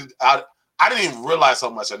 I didn't even realize how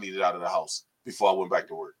much I needed out of the house before I went back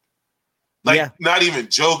to work. Like, not even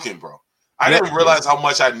joking, bro. I didn't realize how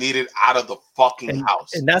much I needed out of the fucking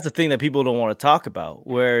house. And that's the thing that people don't want to talk about,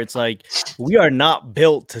 where it's like, we are not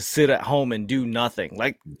built to sit at home and do nothing.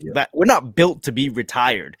 Like that. We're not built to be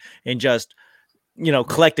retired and just,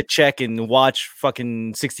 collect a check and watch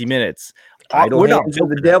fucking 60 Minutes. We're not doing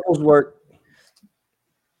the devil's work.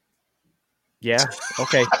 Yeah.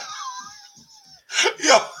 Okay.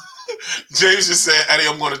 Yo, James just said, Eddie,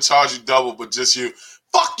 I'm going to charge you double, but just you.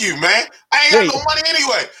 Fuck you, man. I ain't got no money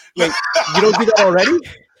anyway. Wait, you don't do that already?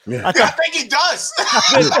 I think he does.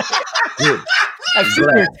 I've seen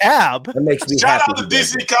your tab. That makes me Shout happy out to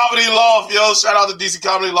DC Comedy Loft, yo. Shout out to DC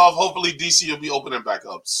Comedy Loft. Hopefully DC will be opening back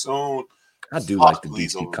up soon. I do like the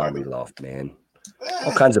DC Comedy Loft, man.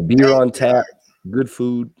 All kinds of beer on tap, good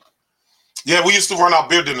food. Yeah, we used to run our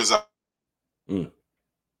beer dinners out.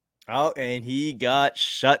 Oh, and he got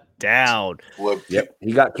shut down. Yep,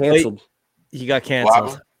 he got canceled. He got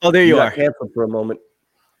canceled. Oh, there you are. Canceled for a moment.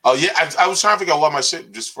 Oh yeah, I was trying to figure out why my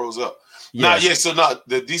shit just froze up. Yeah.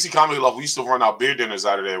 The DC Comedy Loft, we used to run our beer dinners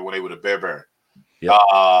out of there when they were the Bear Baron. Yep.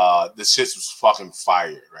 The shit was fucking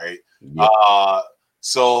fire, right? Yep.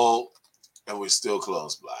 So and we're still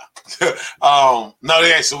closed, blah.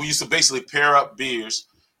 So we used to basically pair up beers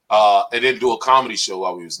and then do a comedy show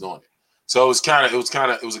while we was doing it. So it was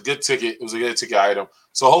a good ticket. It was a good ticket item.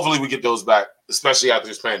 So hopefully we get those back, especially after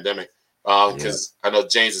this pandemic. Because I know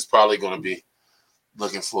James is probably going to be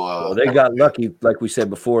looking for. Well, they got lucky, like we said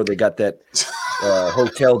before. They got that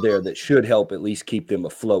hotel there that should help at least keep them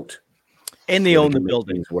afloat. And they own the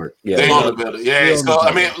building. Yeah, they own the building. Yeah, so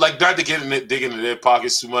I mean, like, not to dig into their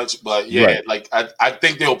pockets too much, but like I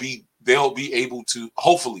think they'll be able to,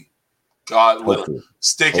 hopefully, God will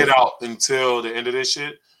stick it out until the end of this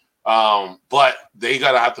shit. But they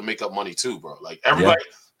gotta have to make up money too, bro. Like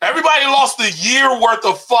everybody lost a year worth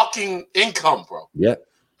of fucking income, bro. Yeah.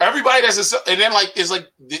 Everybody and then like it's like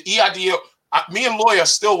the EIDL. Me and Lloyd are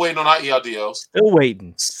still waiting on our EIDLs. Still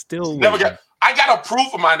waiting. I got a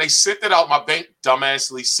proof of mine. They sent it out. My bank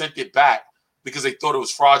dumbassly sent it back because they thought it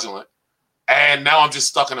was fraudulent. And now I'm just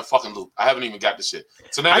stuck in a fucking loop. I haven't even got the shit.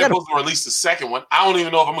 So now they're supposed to release the second one. I don't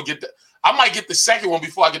even know if I'm gonna get I might get the second one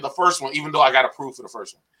before I get the first one, even though I got a proof for the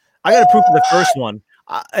first one. I got a proof for the first one.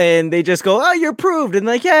 And they just go, "Oh, you're approved." And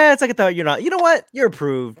like, yeah, it's like I thought you're not. You know what? You're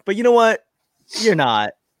approved. But you know what? You're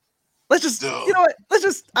not. Let's just, you know what? Let's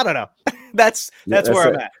just, I don't know. That's where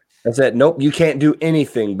I'm at. That's it. Nope, you can't do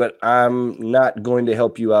anything, but I'm not going to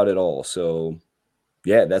help you out at all. So,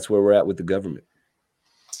 yeah, that's where we're at with the government.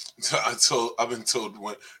 I've been told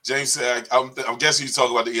when James said, I'm guessing you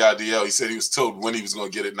talk about the EIDL. He said he was told when he was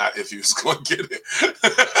going to get it, not if he was going to get it.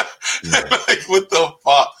 Like, what the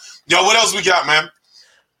fuck? Yo, what else we got, man?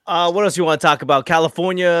 What else you want to talk about?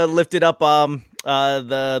 California lifted up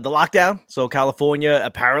the lockdown, so California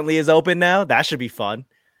apparently is open now. That should be fun.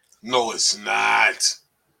 No, it's not.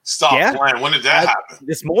 Stop playing. When did that happen?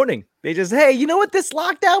 This morning. They just, hey, you know what? This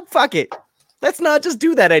lockdown, fuck it. Let's not just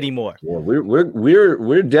do that anymore. Yeah,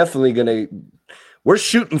 we're definitely we're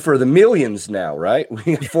shooting for the millions now, right?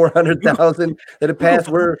 We got 400,000 that have passed.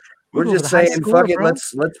 We're just saying, fuck it.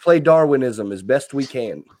 Let's play Darwinism as best we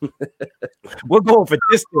can. We're going for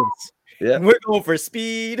distance. Yeah, we're going for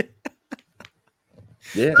speed.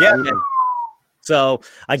 Yeah. Man. So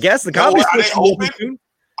I guess the comedy Are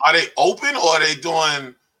they open or are they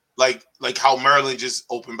doing like how Maryland just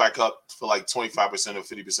opened back up for like 25% or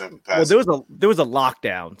 50% capacity? Well, there was a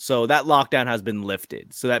lockdown, so that lockdown has been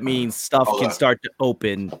lifted. So that means stuff can start to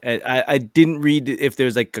open. I didn't read if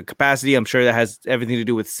there's like a capacity. I'm sure that has everything to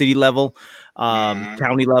do with city level,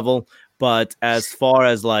 county level. But as far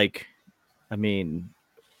as like, I mean,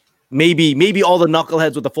 maybe all the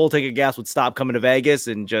knuckleheads with the full tank of gas would stop coming to Vegas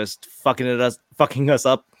and just fucking us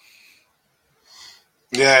up.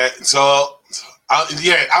 Yeah. So. I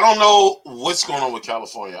don't know what's going on with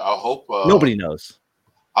California. I hope nobody knows.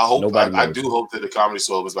 I hope I do hope that the comedy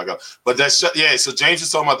store opens back up. But so James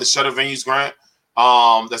is talking about the Shutter Venues grant.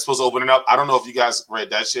 That's supposed to open it up. I don't know if you guys read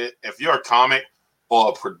that shit. If you're a comic or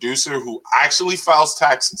a producer who actually files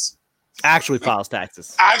taxes. Actually files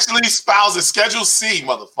a Schedule C,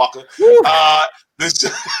 motherfucker. The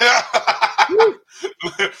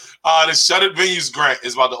Shutter Venues grant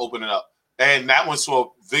is about to open it up. And that one's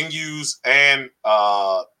for venues and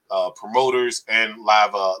promoters and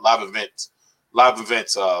live events.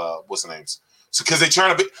 What's the names? So because they're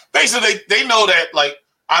trying to basically they know that like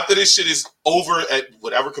after this shit is over at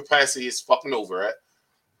whatever capacity it's fucking over at,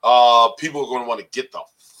 people are going to want to get the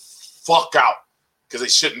fuck out because they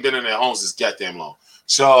shouldn't been in their homes this goddamn long.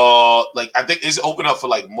 So like I think it's open up for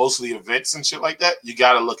like mostly events and shit like that. You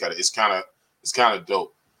got to look at it. It's kind of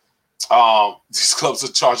dope. These clubs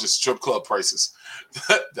are charging strip club prices.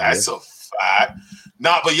 That's a fact.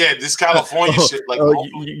 But yeah, this California shit. Like,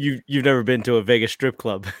 you've never been to a Vegas strip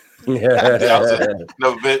club? Never been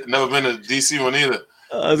to DC one either.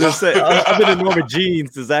 I was gonna say I've been to Norma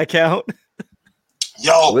Jeans. Does that count?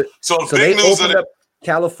 Yo, so they opened up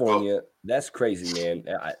California. That's crazy, man.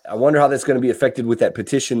 I wonder how that's going to be affected with that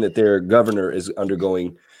petition that their governor is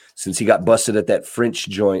undergoing. Since he got busted at that French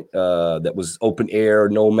joint that was open air,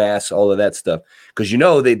 no mask, all of that stuff. Because,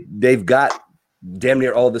 they've got damn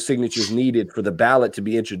near all the signatures needed for the ballot to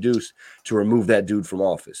be introduced to remove that dude from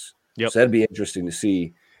office. Yep. So that'd be interesting to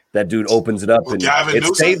see. That dude opens it up and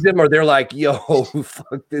it saves him, or they're like, yo,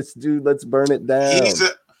 fuck this dude, let's burn it down.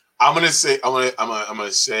 I'm gonna say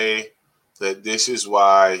that this is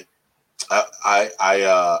why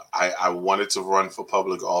I wanted to run for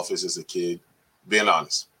public office as a kid, being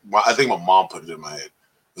honest. I think my mom put it in my head.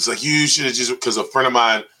 It's like, you should have just, because a friend of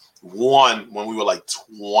mine won when we were like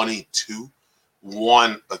 22,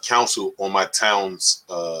 won a council on my town's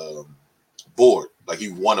board. Like he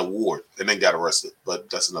won an award and then got arrested. But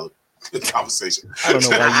that's another conversation. I don't know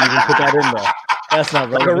why you even put that in there. That's not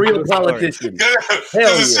like a real politician. Because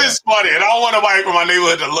it's just funny. And I don't want nobody from my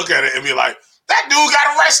neighborhood to look at it and be like, that dude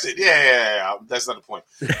got arrested. Yeah. That's not the point.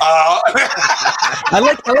 I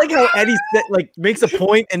like how Eddie makes a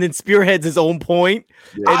point and then spearheads his own point.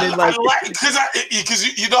 Yeah. And then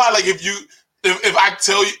because you know how like if I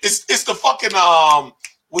tell you it's the fucking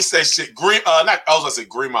what's that shit? Green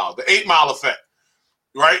Mile, the 8 Mile effect.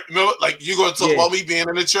 Right? Remember, like you're gonna talk about me being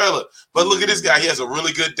in the trailer. But look at this guy, he has a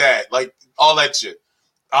really good dad, like all that shit.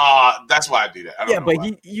 That's why I do that. I don't know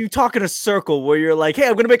why. You talk in a circle where you're like, hey,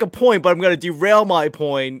 I'm going to make a point, but I'm going to derail my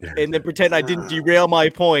point and then pretend I didn't derail my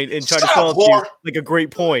point and try to sell it to you like a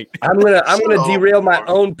great point. I'm gonna derail my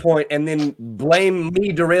own point and then blame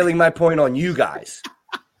me derailing my point on you guys.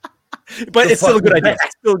 But it's still a good idea.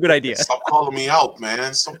 It's still a good idea. Stop calling me out,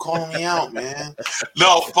 man. Stop calling me out, man.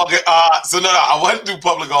 No, fuck it. So no, I want to do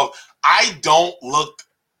public golf. I don't.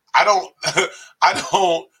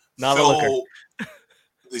 Not a looker.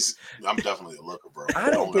 I'm definitely a looker, bro. I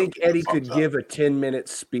don't think Eddie could give a 10-minute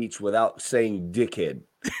speech without saying dickhead.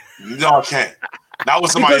 No, I can't. That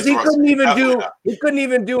was because he couldn't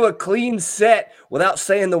even do a clean set without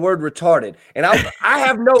saying the word retarded. And I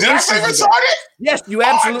have no. Did I say retarded? Yes, you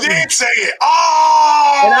absolutely did say it.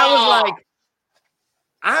 Oh, and I was like,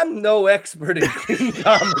 I'm no expert in clean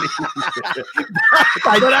comedy, but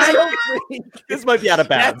I don't think this might be out of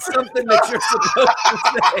bounds. That's something that you're supposed to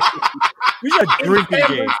say. We should a drinking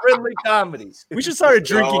game. Friendly comedies. We should start a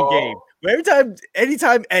drinking game.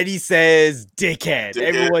 Anytime Eddie says "dickhead,"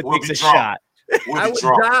 everyone takes a shot. I would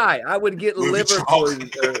die. I would get liver poison,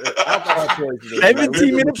 alcohol poisoning.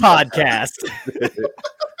 17-minute podcast.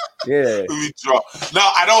 Yeah. No,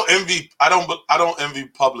 I don't envy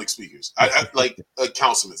public speakers. I like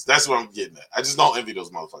councilmen. That's what I'm getting at. I just don't envy those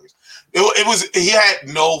motherfuckers. He had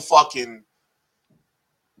no fucking.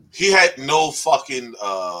 Can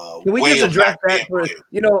we just address that for?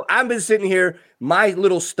 I've been sitting here. My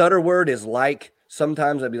little stutter word is like.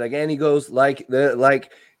 Sometimes I'd be like, and he goes like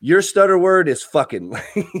your stutter word is fucking.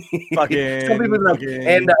 Fucking. Some people like,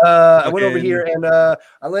 and I went over here and I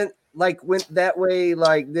went that way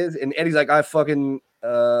like this, and Eddie's like, I fucking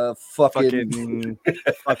fucking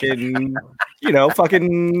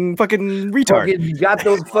retard. You got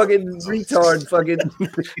those fucking retard fucking.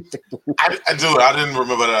 I didn't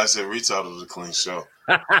remember that I said retard was a clean show.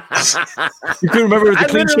 You couldn't remember it was a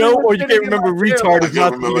clean show, or you can't remember retard is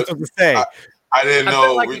not what to say. I didn't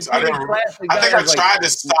know. I think I tried to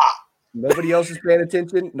stop. Nobody else is paying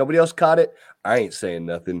attention. Nobody else caught it. I ain't saying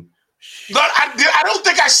nothing. No, I don't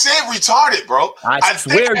think I said retarded, bro. I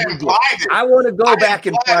swear you did. I want to go back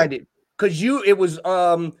and find it because it was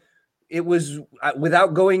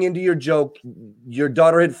without going into your joke. Your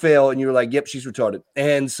daughter had failed, and you were like, "Yep, she's retarded,"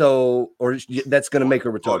 and so that's going to make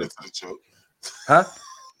her retarded. Huh?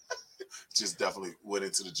 Just definitely went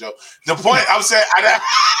into the joke. The point I'm saying,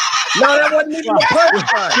 no, that wasn't even a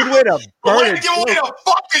punchline. Good way to burn it. Give away a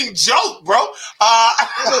fucking joke, bro.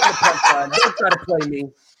 Don't try to play me.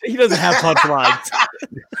 He doesn't have punchlines.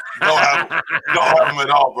 Don't have them at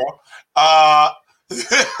all, bro.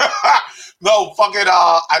 No, fucking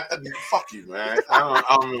fuck you, man. I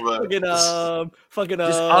don't remember. Fucking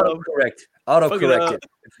just autocorrect. Autocorrect it.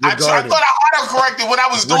 I thought I autocorrected when I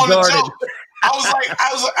was doing the joke. I was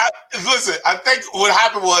like, listen, I think what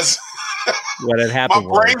happened was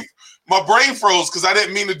my brain froze because I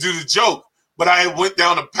didn't mean to do the joke, but I went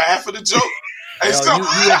down the path of the joke. You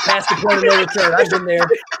had passed the point of no return. I've been there.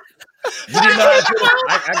 You didn't know how to do it.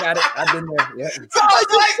 I got it. I've been there. Yeah. So I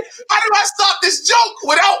was like, how do I stop this joke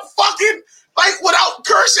without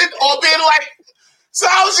cursing or being like, so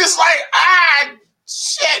I was just like,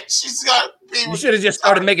 shit, she's got to be. You should have just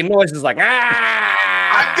started making noises like,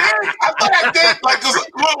 I did. I thought I did. Like, cause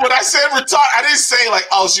look, when I said retarded, I didn't say like,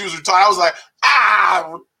 oh, she was retarded. I was like,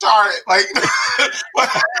 retarded. Like,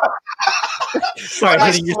 sorry,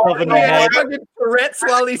 hitting yourself in the head. Tourette's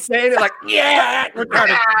while he's saying it, like, yeah,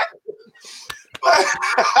 retarded.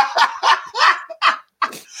 I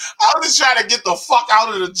was just trying to get the fuck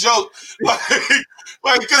out of the joke.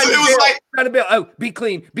 Because it was like trying to be, be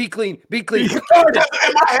clean. In my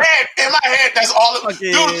head, that's all.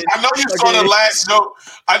 Dude, I know you saw the last joke.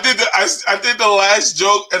 I did the last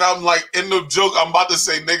joke, and I'm like in the joke, I'm about to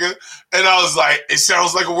say nigga, and I was like, it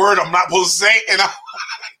sounds like a word I'm not supposed to say, and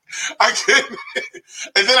I couldn't.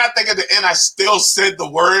 And then I think at the end, I still said the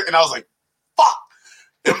word, and I was like, fuck.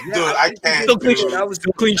 Dude, I can't. Still clean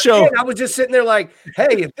show. I was just sitting there like, hey,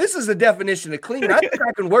 if this is the definition of clean, I think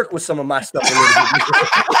I can work with some of my stuff a little bit.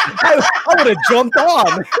 I would have jumped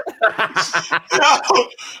on.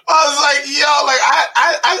 I was like,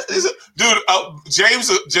 dude,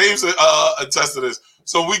 James attested to this.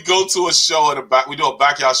 So we go to a show we do a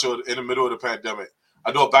backyard show in the middle of the pandemic.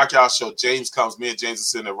 I do a backyard show. James comes, me and James are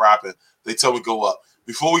sitting there rapping. They tell me go up.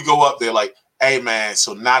 Before we go up, they're like, hey man,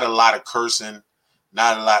 so not a lot of cursing.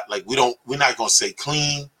 Not a lot, like we're not gonna say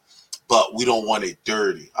clean, but we don't want it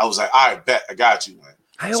dirty. I was like, all right, bet I got you, man.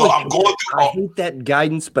 I hate that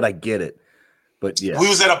guidance, but I get it. But yeah, we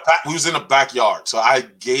was in a backyard, so I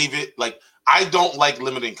gave it like I don't like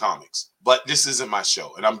limiting comics, but this isn't my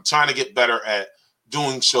show, and I'm trying to get better at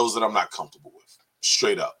doing shows that I'm not comfortable with.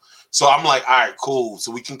 straight up. So I'm like, all right, cool.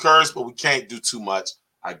 So we can curse, but we can't do too much.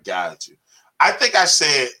 I got you. I think I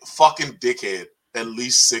said fucking dickhead at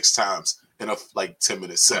least 6 times in a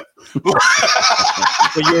 10-minute set.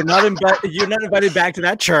 So you're not invited back to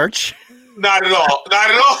that church. Not at all. Not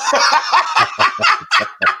at all.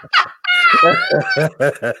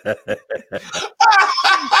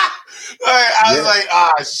 I was like,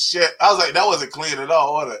 shit. I was like, that wasn't clean at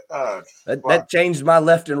all, was it? That changed my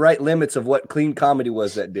left and right limits of what clean comedy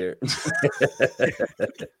was that day.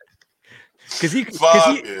 Because he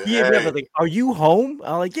never like, are you home?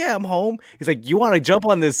 I'm like, yeah, I'm home. He's like, you want to jump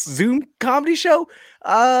on this Zoom comedy show?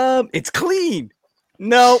 It's clean.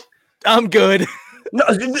 No, I'm good. No,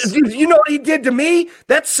 you know what he did to me?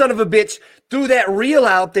 That son of a bitch threw that reel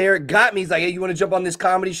out there, got me. He's like, hey, you want to jump on this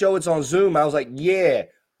comedy show? It's on Zoom. I was like, yeah.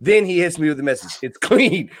 Then he hits me with the message. It's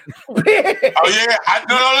clean. Oh, yeah.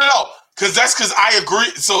 No. Because I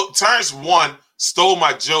agree. So Terrance, one, stole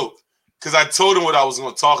my joke because I told him what I was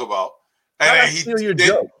going to talk about. And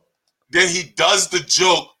then he does the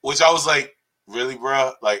joke, which I was like, really,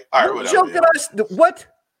 bro? Like, all right, whatever. What?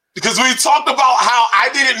 Because we talked about how I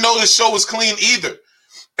didn't know the show was clean either.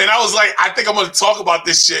 And I was like, I think I'm going to talk about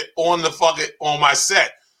this shit on my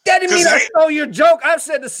set. That didn't mean I stole your joke. I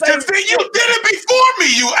said the same thing. You did it before me,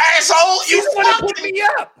 you asshole. You want to put me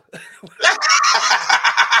up.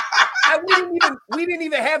 We didn't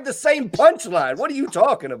even have the same punchline. What are you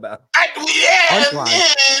talking about?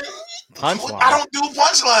 Punchline. I don't do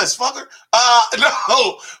punchlines, fucker.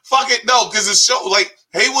 No, fuck it, no, because the show, like,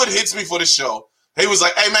 Haywood hits me for the show. He was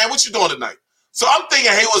like, hey, man, what you doing tonight? So I'm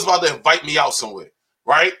thinking Haywood's about to invite me out somewhere,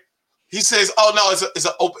 right? He says, oh, no,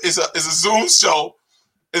 it's a Zoom show.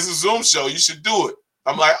 It's a Zoom show. You should do it.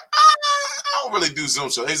 I'm like, I don't really do Zoom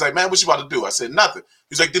show. He's like, man, what you about to do? I said, nothing.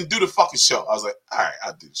 He's like, then do the fucking show. I was like, all right,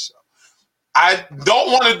 I'll do the show. I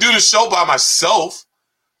don't want to do the show by myself.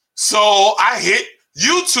 So I hit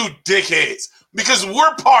you two dickheads because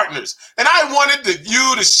we're partners. And I wanted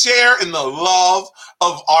you to share in the love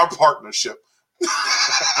of our partnership.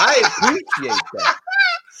 I appreciate that.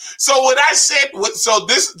 So what I said, so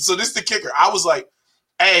this is the kicker. I was like,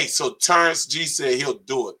 hey, so Terrance G said he'll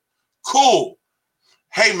do it. Cool.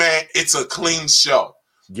 Hey, man, it's a clean show.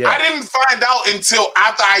 Yeah. I didn't find out until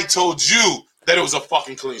after I told you that it was a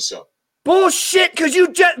fucking clean show. Bullshit, because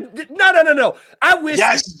you just... No. I wish you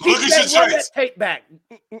run that tape back.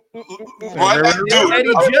 And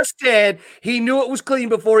he just said he knew it was clean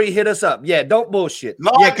before he hit us up. Yeah, don't bullshit.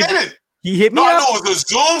 No, I didn't. He hit me up. I know it was a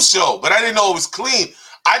Zoom show, but I didn't know it was clean.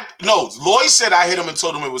 Lloyd said I hit him and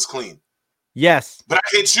told him it was clean. Yes. But I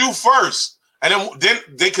hit you first. And then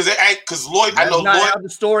because Lloyd, I know Lloyd. Lloyd. How the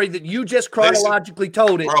story that you just chronologically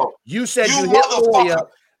told it. Bro, you said you hit Lloyd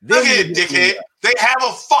up. Look at it, dickhead. They have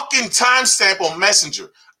a fucking timestamp on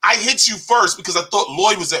Messenger. I hit you first because I thought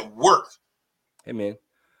Lloyd was at work. Hey, man.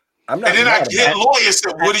 I'm not. And then I hit Lloyd and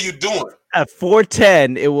said, what are you doing? At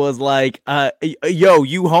 4:10, it was like, yo,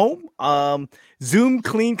 you home? Zoom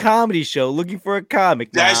clean comedy show looking for a comic.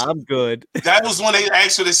 I'm good. That was when they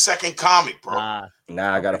asked for the second comic, bro. I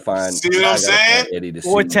gotta find. See what I'm saying?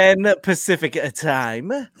 4:10 Pacific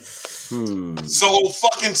time. So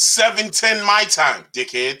fucking 7:10 my time,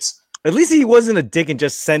 dickheads. At least he wasn't a dick and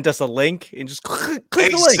just sent us a link and just click the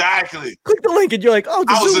link. Exactly. Click the link and you're like, oh,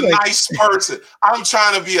 I was a nice person. I'm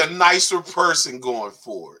trying to be a nicer person going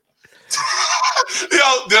forward.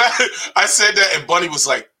 I said that and Bunny was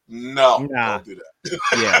like, no, don't do that.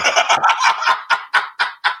 Yeah.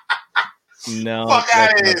 No. Fuck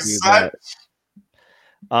out of here, son.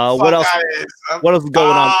 What else is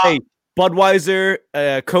going on? Hey, Budweiser,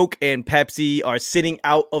 Coke, and Pepsi are sitting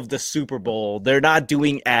out of the Super Bowl. They're not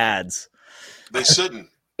doing ads. They shouldn't.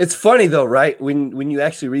 It's funny though, right? When you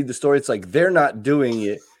actually read the story, it's like they're not doing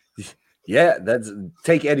it. Yeah,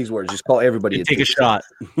 take Eddie's words. Just call everybody. Take a shot.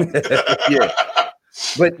 Yeah.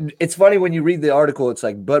 But it's funny when you read the article, it's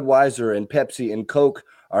like Budweiser and Pepsi and Coke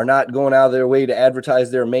are not going out of their way to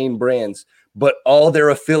advertise their main brands, but all their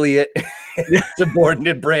affiliate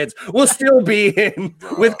subordinate brands will still be in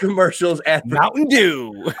with commercials. Mountain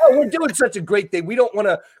Dew. Oh, we're doing such a great thing. We don't want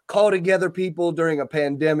to call together people during a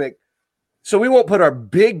pandemic, so we won't put our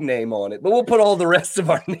big name on it, but we'll put all the rest of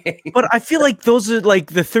our name. But I feel like those are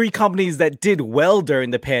like the 3 companies that did well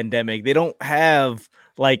during the pandemic. They don't have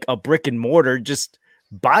like a brick and mortar. Just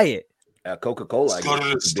buy it. Coca-Cola. Go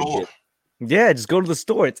to the store. Yeah, just go to the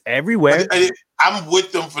store. It's everywhere. I'm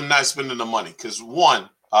with them for not spending the money because one,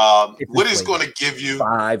 what is going to give you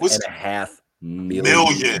 $5.5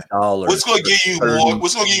 million? What's going to give you more?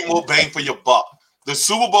 What's going to give you more bang for your buck? The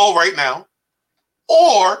Super Bowl right now,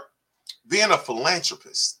 or being a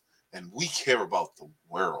philanthropist, and we care about the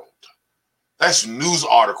world. That's news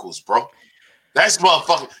articles, bro. That's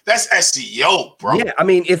motherfucking. That's SEO, bro. Yeah, I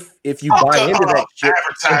mean, if you buy into that shit,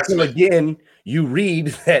 until again you read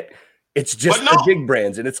that it's just for big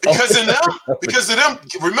brands and it's because of them.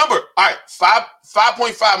 Remember, all right,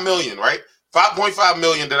 5.5 million, right? 5.5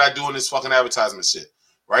 million that I do in this fucking advertisement shit,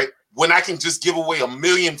 right? When I can just give away $1.5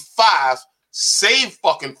 million, save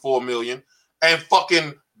fucking $4 million, and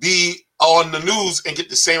fucking be on the news and get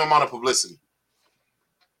the same amount of publicity.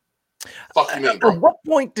 Fuck you mean, bro? At what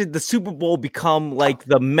point did the Super Bowl become like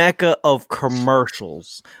the mecca of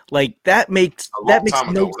commercials? Like that makes a long time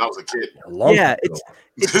ago when I was a kid. Yeah, it's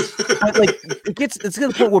like it's to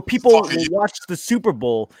the point where people will watch the Super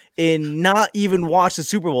Bowl and not even watch the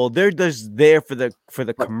Super Bowl. They're just there for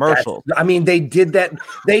the commercial. I mean, they did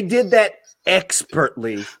that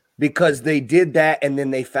expertly. Because they did that, and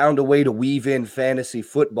then they found a way to weave in fantasy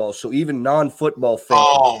football. So even non-football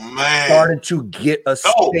fans started to get a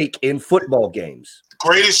stake in football games.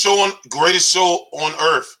 Greatest show on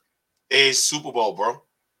earth is Super Bowl, bro.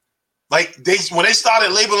 Like when they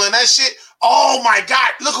started labeling that shit, oh my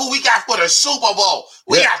God, look who we got for the Super Bowl.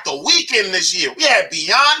 We got The Weeknd this year. We had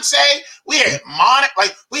Beyonce. We had Monica.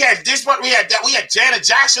 Like we had this one. We had that. We had Janet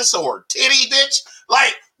Jackson. So her titty bitch.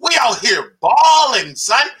 Like we out here balling,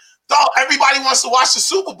 son. Everybody wants to watch the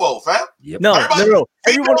Super Bowl, fam. Yep. No.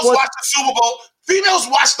 Females watch the Super Bowl. Females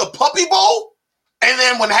watch the Puppy Bowl. And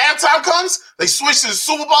then when halftime comes, they switch to the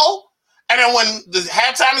Super Bowl. And then when the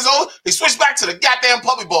halftime is over, they switch back to the goddamn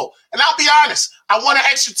Puppy Bowl. And I'll be honest, I want an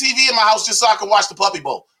extra TV in my house just so I can watch the Puppy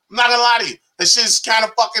Bowl. I'm not gonna lie to you. This shit is kind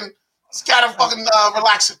of fucking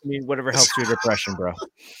relaxing. I mean, whatever helps your depression, bro.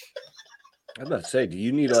 I'm about to say, do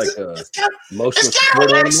you need like a emotional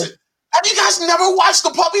support animal? Have you guys never watched the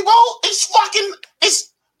Puppy Bowl?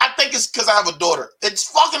 I think it's because I have a daughter. It's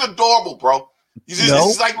fucking adorable, bro.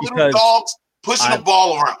 It's like little dogs pushing the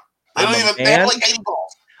ball around. They have like 80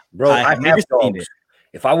 balls. Bro, I have dogs.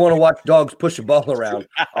 If I want to watch dogs push a ball around,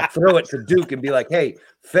 I'll throw it to Duke and be like, hey,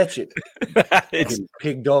 fetch it. It's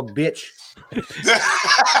pig dog bitch.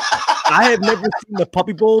 I have never seen the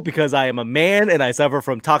Puppy Bowl because I am a man and I suffer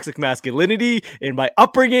from toxic masculinity in my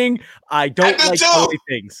upbringing. I don't like silly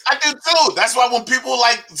things. I do too. That's why when people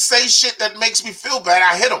like say shit that makes me feel bad,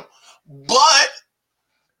 I hit them. But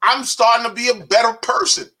I'm starting to be a better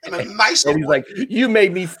person and a nicer one. He's like, you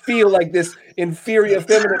made me feel like this inferior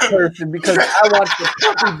feminine person because I watched the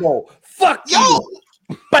Puppy Bowl. Fuck you.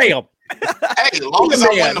 Bam. Hey, as long as I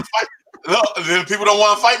win the fight. No, then people don't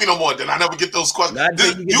want to fight me no more. Then I never get those questions.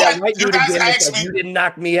 You guys ask me. You didn't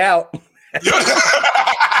knock me out.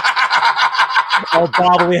 All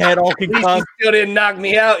bobbly head, all concussed. You still didn't knock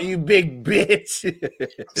me out, you big bitch.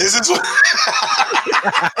 This is what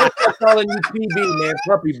I'm calling you PB, man.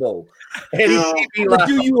 Puppy Bowl. I'm gonna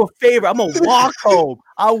do you a favor. I'm gonna walk home.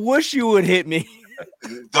 I wish you would hit me.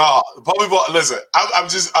 Dog, Puppy Bowl. Listen, I'm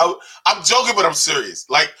joking, but I'm serious.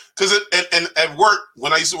 Like, because at work,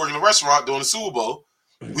 when I used to work in a restaurant during the Super Bowl,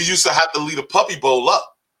 we used to have to lead a Puppy Bowl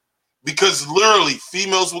up because literally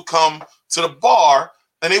females would come to the bar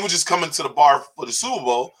and they would just come into the bar for the Super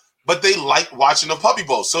Bowl, but they like watching the Puppy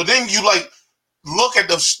Bowl. So then you look at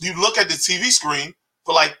the TV screen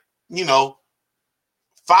for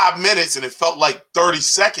 5 minutes, and it felt like 30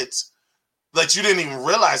 seconds. Like you didn't even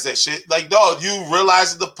realize that shit. Like, dog, you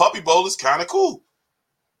realize that the Puppy Bowl is kind of cool.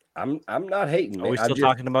 I'm not hating. Are we still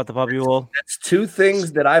talking about the Puppy Bowl? That's two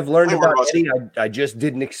things that I've learned about Eddie. I just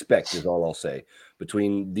didn't expect, is all I'll say.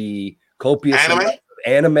 Between the copious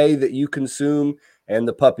anime that you consume and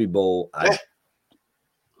the Puppy Bowl.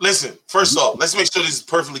 Listen, first off, let's make sure this is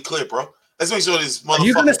perfectly clear, bro. Let's make sure this motherfucker. Are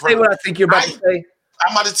you going to say what I think you're about to say?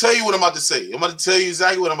 I'm about to tell you what I'm about to say. I'm about to tell you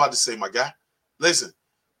exactly what I'm about to say, my guy. Listen,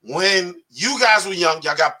 when you guys were young,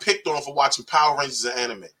 y'all got picked on for watching Power Rangers and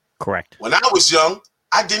anime. Correct. When I was young,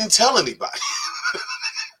 I didn't tell anybody.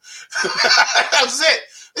 That was it.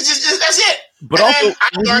 That's it. But and also, I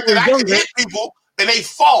learned that I can hit people and they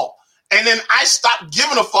fall. And then I stopped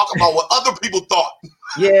giving a fuck about what other people thought.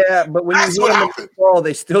 Yeah, but when you hit them fall,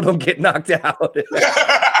 they still don't get knocked out.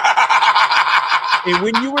 And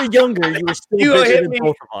when you were younger, you were still bigger than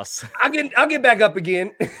both of us. I'll get back up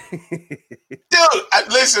again. Dude,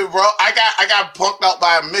 listen, bro. I got punked out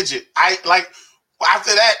by a midget.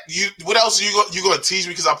 After that, what else are you gonna tease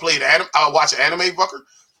me because I played I watch anime, fucker?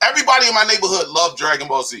 Everybody in my neighborhood loved Dragon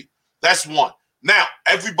Ball Z. That's one. Now,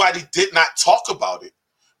 everybody did not talk about it,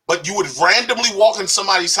 but you would randomly walk in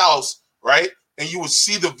somebody's house, right? And you would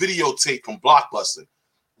see the videotape from Blockbuster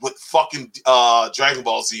with fucking Dragon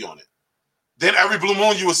Ball Z on it. Then every blue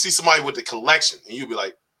moon, you would see somebody with the collection, and you'd be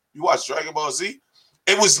like, "You watch Dragon Ball Z?"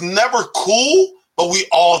 It was never cool, but we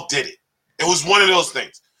all did it. It was one of those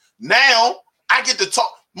things. Now, I get to talk.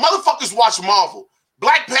 Motherfuckers watch Marvel.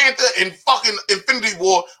 Black Panther and fucking Infinity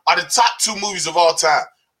War are the top 2 movies of all time.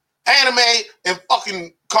 Anime and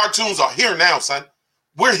fucking cartoons are here now, son.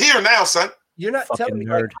 We're here now, son. You're not Fucking telling me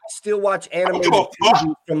nerd. like, I still watch anime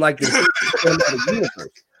from like the cinematic universe.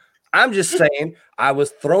 I'm just saying I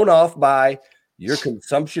was thrown off by your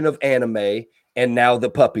consumption of anime and now the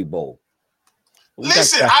Puppy Bowl.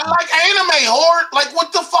 Listen, I like anime, Horde. Like,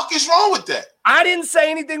 what the fuck is wrong with that? I didn't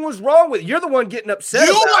say anything was wrong with it. You're the one getting upset.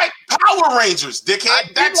 You like Power Rangers,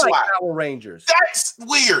 dickhead. That's like why. Power Rangers. That's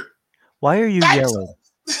weird. Why are you yelling?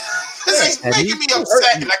 This is making me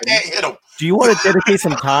upset and I can't hit him. Do you want to dedicate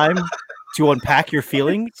some time to unpack your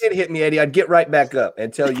feelings? If you did hit me, Eddie, I'd get right back up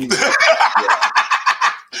and tell you.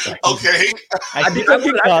 Okay. I did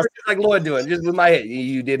like Lloyd doing, just with my head.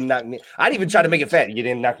 You didn't knock me. I didn't even try to make it fat. You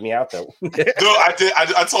didn't knock me out, though. No, I did.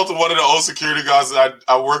 I talked to one of the old security guards that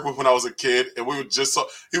I worked with when I was a kid, and we were just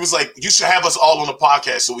he was like, "You should have us all on the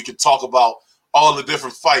podcast so we can talk about all the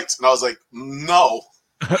different fights." And I was like, "No,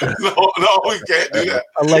 no, we can't do that."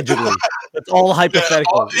 Allegedly, it's all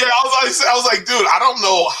hypothetical. Yeah, I was like, dude, I don't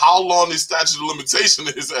know how long the statute of limitation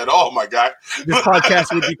is at all, my guy. This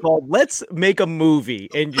podcast would be called "Let's Make a Movie,"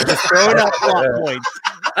 and you're just throwing out plot points.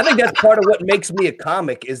 I think that's part of what makes me a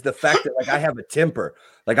comic is the fact that like I have a temper.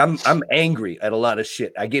 Like I'm angry at a lot of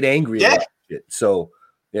shit. I get angry at a lot of shit. So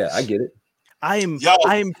yeah, I get it. I am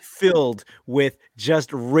filled with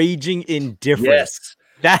just raging indifference. Yes.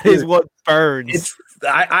 That is what burns.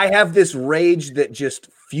 I have this rage that just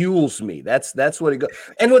fuels me. That's what it goes.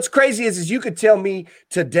 And what's crazy is you could tell me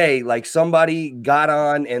today, like somebody got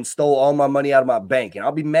on and stole all my money out of my bank, and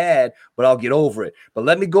I'll be mad, but I'll get over it. But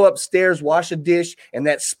let me go upstairs, wash a dish, and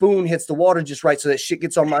that spoon hits the water just right, so that shit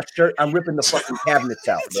gets on my shirt. I'm ripping the fucking cabinets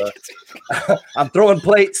out, bro. I'm throwing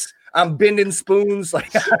plates. I'm bending spoons.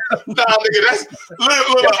 Like, nah, nigga, that's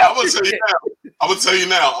look, I'm gonna tell you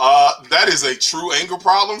now. That is a true anger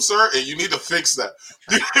problem, sir, and you need to fix that.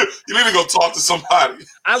 You need to go talk to somebody.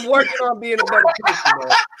 I'm working on being a better person,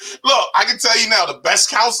 man. Look, I can tell you now, the best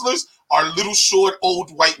counselors are little, short, old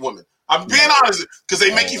white women. I'm being honest, because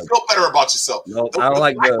they make you feel better about yourself. No, I don't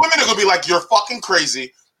like white women are gonna be like, "You're fucking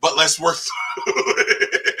crazy, but let's work through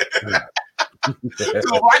it."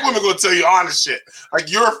 The white women gonna tell you honest shit.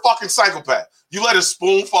 Like, you're a fucking psychopath. You let a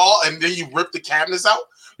spoon fall and then you rip the cabinets out.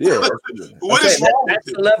 Yeah, what is wrong that's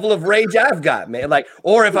with the level of rage I've got, man. Like,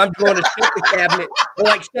 or if I'm going to shut the cabinet or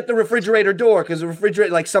like shut the refrigerator door because the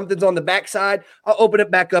refrigerator, like something's on the backside, I'll open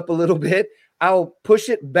it back up a little bit. I'll push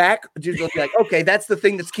it back. Just be like, okay, that's the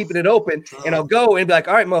thing that's keeping it open, and I'll go and be like,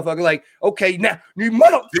 all right, motherfucker, like, okay, now you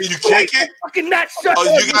mother, you kick it, fucking not shut.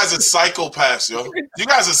 Oh, you guys are psychopaths, yo. You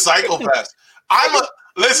guys are psychopaths.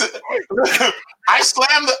 Listen. I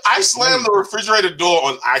slammed the refrigerator door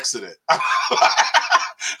on accident.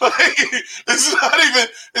 Like, it's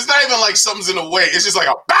not even like something's in the way. It's just like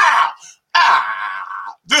a bow.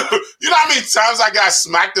 Dude, you know how many times I got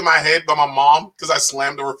smacked in my head by my mom because I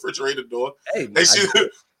slammed the refrigerator door? Hey,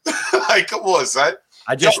 like, come on, son.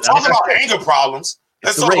 Talk about anger problems.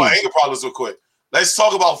 Let's talk about anger problems real quick. Let's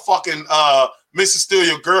talk about fucking Mr. Steal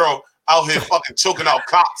Your Girl out here fucking choking out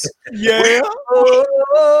cops. Yeah.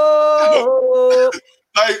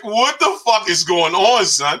 Like, what the fuck is going on,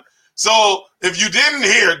 son? So, if you didn't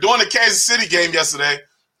hear during the Kansas City game yesterday,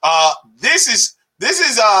 this is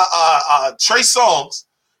Trey Songz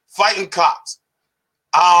fighting cops,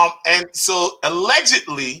 and so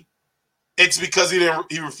allegedly, it's because he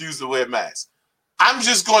refused to wear a mask. I'm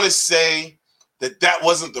just going to say that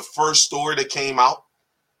wasn't the first story that came out.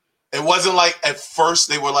 It wasn't like at first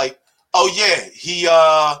they were like, "Oh yeah, he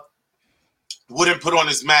wouldn't put on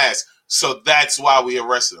his mask, so that's why we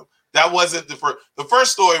arrested him." That wasn't the first. The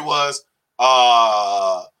first story was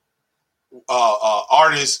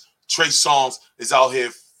artist Trey Songz is out here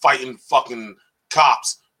fighting fucking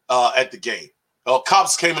cops at the game.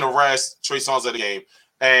 Cops came and arrested Trey Songz at the game,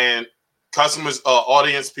 and customers,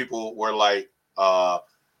 audience people were like,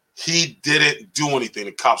 he didn't do anything.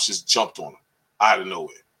 The cops just jumped on him out of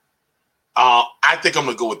nowhere. I think I'm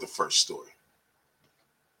gonna go with the first story.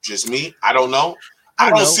 Just me. I don't know. I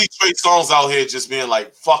don't see Trey Songz out here just being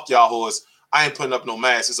like, "Fuck y'all horse. I ain't putting up no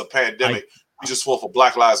mask. It's a pandemic. We just fought for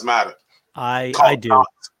Black Lives Matter." I do.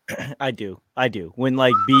 I do. When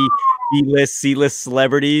like B-list, C-list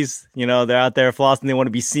celebrities, you know, they're out there flossing. They want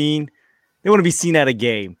to be seen. They want to be seen at a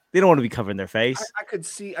game. They don't want to be covering their face. I could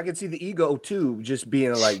see the ego too, just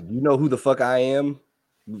being like, you know who the fuck I am,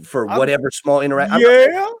 for whatever small interaction.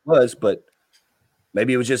 Yeah, was, but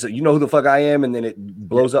maybe it was just you know who the fuck I am, and then it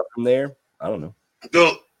blows up from there. I don't know.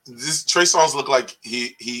 Dude, this Trey Songz looked like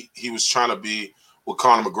he was trying to be what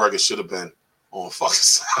Conor McGregor should have been on fucking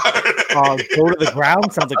Saturday. Go to the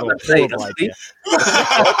ground sounds like a horrible idea.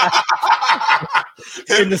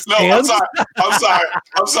 In the stands? No, I'm sorry.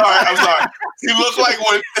 He looked like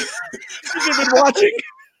when you've been watching.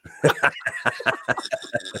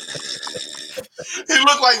 He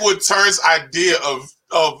looked like what Terrance's idea of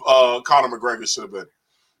Conor McGregor should have been.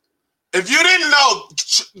 If you didn't know,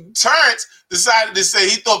 Terrance decided to say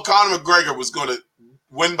he thought Conor McGregor was going to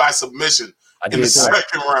win by submission in the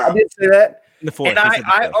second round. I did say that. In the fourth. And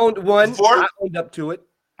I owned one. I owned up to it.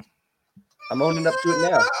 I'm owning up to it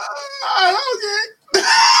now. Okay.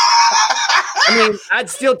 I mean, I'd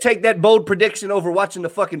still take that bold prediction over watching the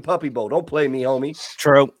fucking Puppy Bowl. Don't play me, homie.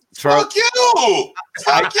 True. Fuck you.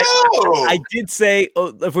 I did say,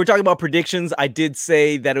 if we're talking about predictions, I did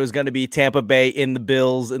say that it was going to be Tampa Bay in the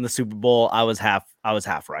Bills in the Super Bowl. I was half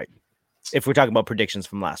right. If we're talking about predictions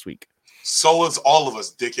from last week. So is all of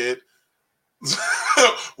us, dickhead.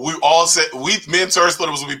 We all said me and Terrence thought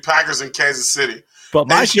it was going to be Packers in Kansas City. But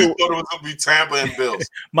my shit thought it was going to be Tampa and Bills.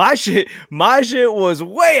 my shit was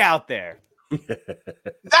way out there.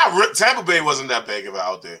 Tampa Bay wasn't that big of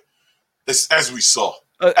out there, as we saw.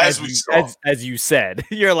 As you said,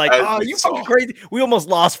 you're like, you fucking crazy. We almost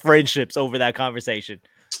lost friendships over that conversation.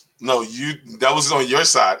 No, that was on your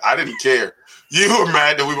side. I didn't care. You were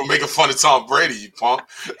mad that we were making fun of Tom Brady, you punk.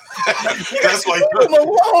 That's why. Leave him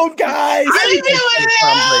alone, guys.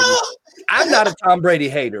 I'm not a Tom Brady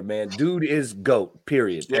hater, man. Dude is GOAT,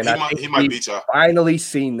 period. Yeah, and he might beat y'all. Finally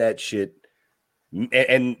seen that shit.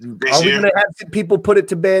 And are we going to have people put it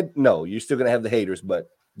to bed? No, you're still going to have the haters, but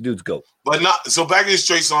dude's GOAT. But not so. Back to this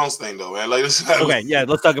Trey Songz thing, though, man. Like, okay, yeah,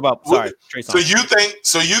 let's talk about Trey Songz.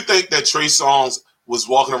 So you think that Trey Songz was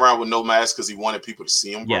walking around with no mask because he wanted people to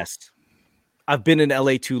see him? Bro? Yes. I've been in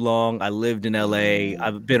LA too long. I lived in LA.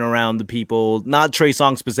 I've been around the people, not Trey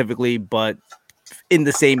Songz specifically, but in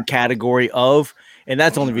the same category of, and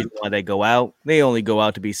that's the only reason why they go out. They only go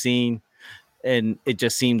out to be seen. And it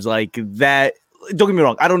just seems like that. Don't get me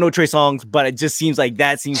wrong. I don't know Trey Songz, but it just seems like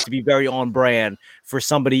that seems to be very on brand for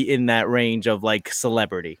somebody in that range of like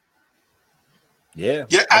celebrity. Yeah.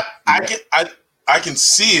 Yeah. I can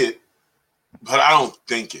see it, but I don't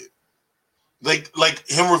think it. Like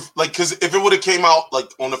him, because if it would have came out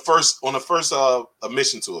like on the first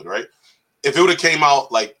admission to it, right? If it would have came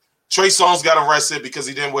out like Trey Songz got arrested because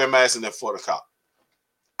he didn't wear a mask and then fought a cop,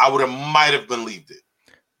 I might have believed it.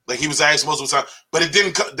 Like he was asked multiple times, but it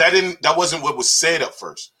didn't. That wasn't what was said at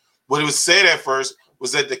first. What it was said at first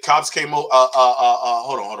was that the cops came over.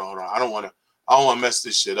 Hold on. I don't want to mess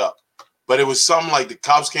this shit up. But it was something like the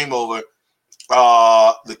cops came over.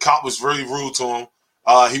 The cop was really rude to him.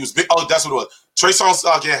 He was big. Oh, that's what it was. Trey Songz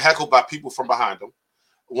started getting heckled by people from behind him.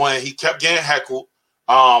 When he kept getting heckled,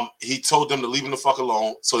 he told them to leave him the fuck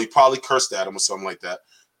alone. So he probably cursed at him or something like that.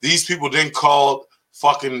 These people then called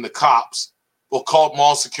fucking the cops or called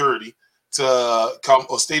mall security to come,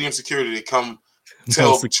 or stadium security to come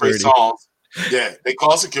tell Trey Songz. Yeah, they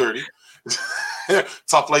called security.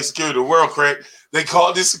 Top flight security, the world crack. They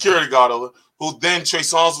called this security guard over, who then Trey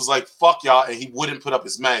Songz was like, fuck y'all, and he wouldn't put up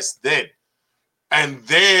his mask then. And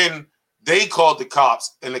then they called the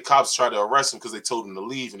cops, and the cops tried to arrest him because they told him to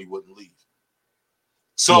leave, and he wouldn't leave.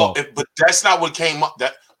 So, but that's not what came up.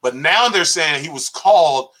 But now they're saying he was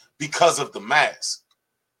called because of the mask.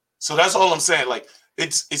 So that's all I'm saying. Like,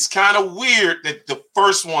 it's kind of weird that the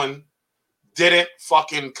first one didn't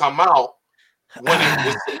fucking come out when it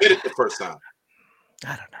was submitted the first time.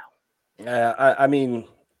 I don't know. I mean,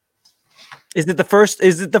 is it the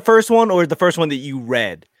first one or the first one that you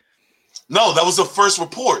read? No, that was the first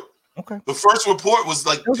report. Okay. The first report was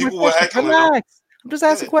like people were acting like. I'm just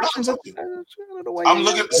asking questions. I'm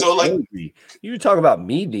looking. So like, you talk about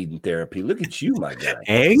me needing therapy. Look at you, my guy.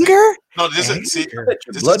 Anger? No, this is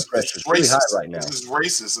blood pressure is really high right now. This is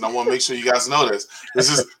racist, and I want to make sure you guys know this.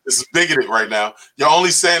 This is bigoted right now. You're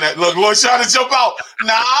only saying that. Look, Lloyd trying to jump out.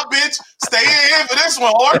 Nah, bitch, stay in for this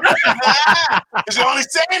one, whore. Nah, because you're only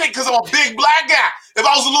saying it because I'm a big black guy. If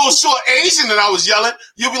I was a little short Asian and I was yelling,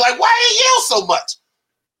 you'd be like, "Why do you yell so much?"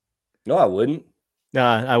 No, I wouldn't.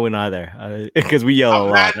 Nah, I wouldn't either. Because we yell a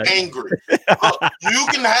lot. I'm not angry. You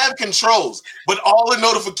can have controls, but all the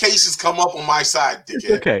notifications come up on my side,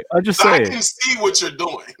 dickhead. Okay, I'm just saying. I can see what you're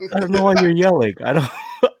doing. I don't know why you're yelling. I don't.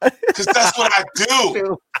 Because that's what I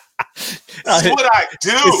do. That's what I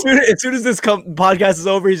do. As soon as this podcast is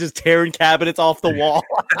over, he's just tearing cabinets off the wall.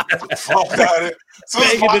 Fuck out it. So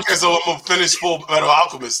this podcast is over, I'm gonna finish Full Metal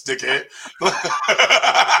Alchemist, dickhead.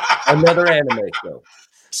 Another anime show.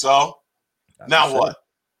 So. Now what?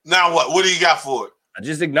 Now what? What do you got for it? I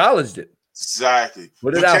just acknowledged it. Exactly.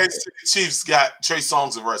 Put the it out Kansas City Chiefs got Trey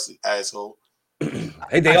Songz arrested, asshole.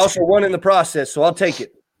 Hey, they also won in the process, so I'll take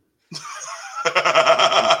it.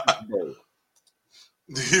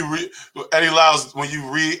 Do you Eddie Liles, when you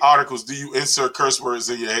read articles, do you insert curse words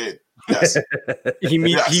in your head? Yes. He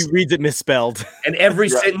reads it misspelled. And every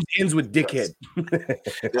sentence ends with dickhead.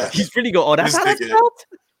 Yes. He's pretty good. Oh, that's how that's spelled?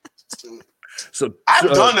 So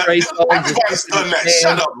I've done that. Everybody's done that.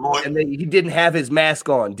 Shut up, Lloyd. And he didn't have his mask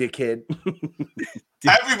on, dickhead.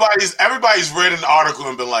 Everybody's read an article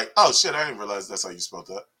and been like, "Oh shit, I didn't realize that's how you spelled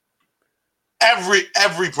that." Every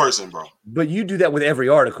person, bro. But you do that with every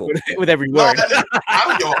article, with every word. No, I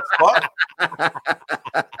don't give a fuck.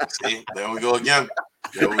 See, there we go again.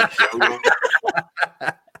 There we go.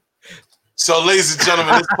 So, ladies and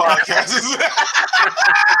gentlemen, this podcast is.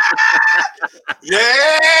 Yeah,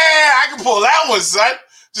 I can pull that one, son.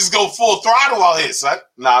 Just go full throttle out here, son.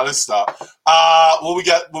 Nah, let's stop. What we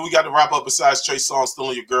got to wrap up besides Trey Songz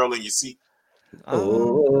stealing your girl in your seat?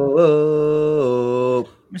 Oh,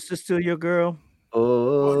 Mr. Steal Your Girl.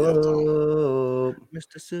 Oh,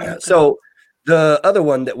 Mr. Steal Your Girl. So the other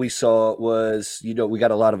one that we saw was, we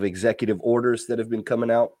got a lot of executive orders that have been coming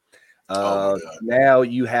out. Now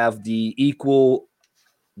you have the equal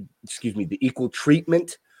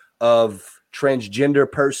treatment of transgender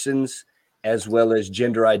persons as well as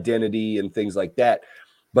gender identity and things like that.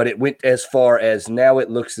 But it went as far as now it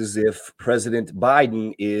looks as if President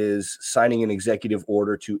Biden is signing an executive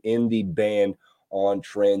order to end the ban on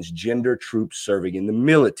transgender troops serving in the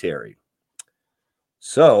military.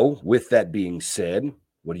 So with that being said,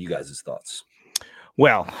 what are you guys' thoughts?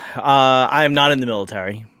 Well, I am not in the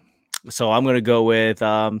military, so I'm going to go with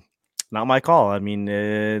not my call. I mean,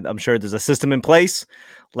 I'm sure there's a system in place.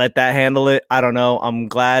 Let that handle it. I don't know. I'm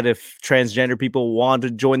glad if transgender people want to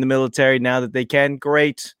join the military now that they can.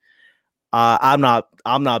 Great. I'm not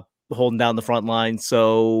holding down the front line,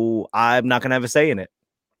 so I'm not going to have a say in it.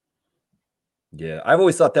 Yeah, I've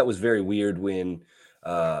always thought that was very weird when,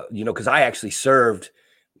 because I actually served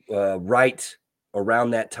right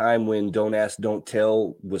around that time when Don't Ask, Don't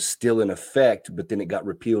Tell was still in effect, but then it got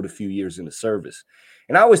repealed a few years into service.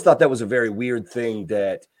 And I always thought that was a very weird thing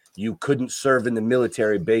that you couldn't serve in the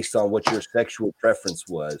military based on what your sexual preference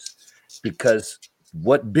was, because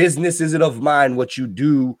what business is it of mine what you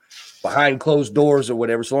do behind closed doors or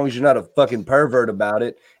whatever? So long as you're not a fucking pervert about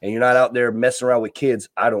it and you're not out there messing around with kids,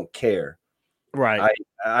 I don't care. Right.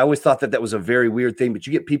 I always thought that was a very weird thing, but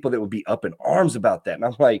you get people that would be up in arms about that. And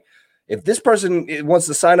I'm like, if this person wants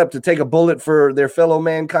to sign up to take a bullet for their fellow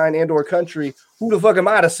mankind and or country, who the fuck am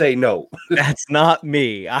I to say no? That's not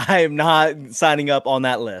me. I am not signing up on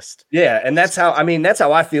that list. Yeah, and that's how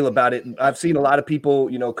I feel about it. I've seen a lot of people,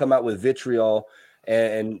 come out with vitriol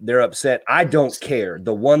and they're upset. I don't care.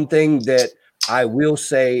 The one thing that I will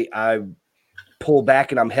say I pull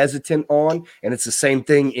back and I'm hesitant on, and it's the same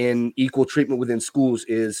thing in equal treatment within schools,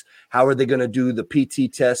 is how are they going to do the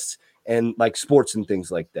PT tests and like sports and things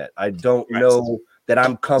like that. I don't know that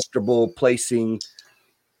I'm comfortable placing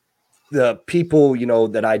the people,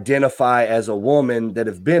 that identify as a woman that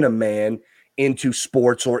have been a man into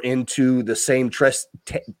sports or into the same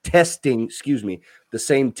testing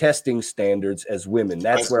standards as women.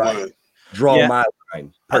 That's where I draw my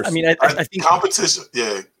line. Personally. I mean, I think competition.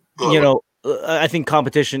 Yeah. I think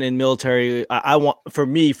competition in military, I want, for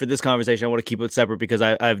this conversation, I want to keep it separate because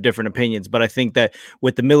I have different opinions. But I think that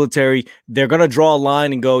with the military, they're going to draw a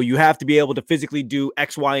line and go, you have to be able to physically do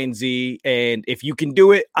X, Y, and Z. And if you can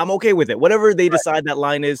do it, I'm okay with it. Whatever they decide that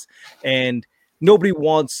line is. And nobody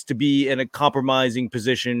wants to be in a compromising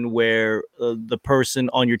position where the person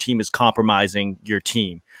on your team is compromising your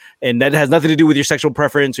team. And that has nothing to do with your sexual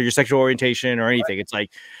preference or your sexual orientation or anything. It's like,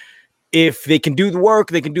 if they can do the work,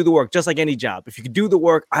 they can do the work, just like any job. If you can do the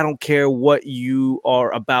work, I don't care what you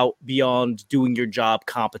are about beyond doing your job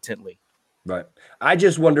competently. Right. I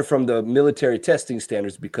just wonder from the military testing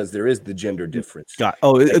standards, because there is the gender difference.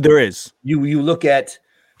 There is. You look at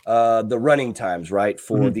the running times, right?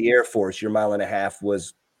 For the Air Force, your 1.5 miles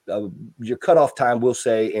was your cutoff time, we'll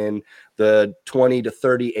say, in the 20 to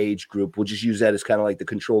 30 age group. We'll just use that as kind of like the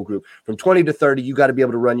control group. From 20 to 30, you got to be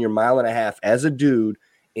able to run your 1.5 miles as a dude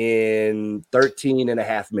in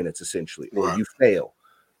 13.5 minutes, essentially, or you fail.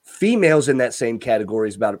 Females in that same category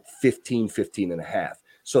is about 15.5.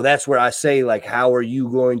 So that's where I say, like, how are you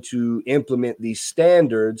going to implement these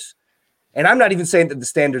standards? And I'm not even saying that the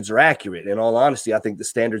standards are accurate. In all honesty, I think the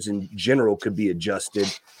standards in general could be adjusted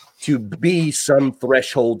to be some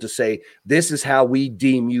threshold to say, this is how we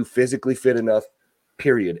deem you physically fit enough,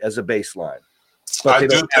 period, as a baseline. But I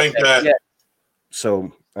do think that yet.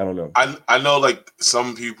 So I don't know. I know, like,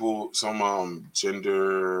 some people, some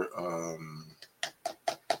gender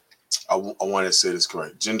I want to say this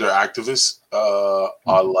correct. Gender activists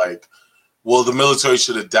are like, well, the military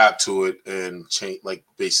should adapt to it and change, like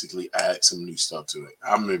basically add some new stuff to it.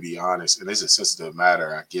 I'm gonna be honest, and it's a sensitive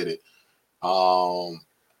matter. I get it.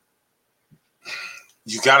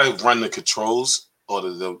 You got to run the controls or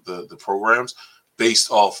the programs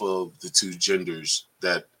based off of the two genders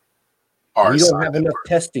that are. We don't have enough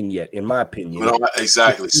testing yet, in my opinion.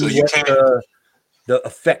 Exactly. So you can't. The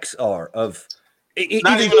effects are of. I'm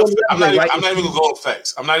not even gonna go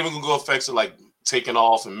effects. I'm not even gonna go effects of like taking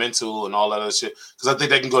off and mental and all that other shit, because I think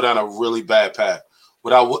they can go down a really bad path.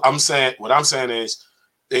 What I'm saying is,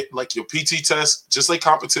 like your PT test, just like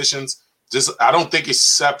competitions. I don't think it's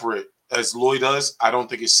separate as Lloyd does. I don't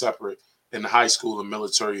think it's separate in high school and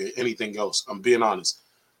military or anything else. I'm being honest.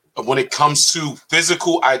 When it comes to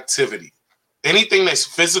physical activity, anything that's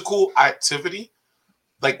physical activity,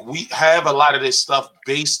 like we have a lot of this stuff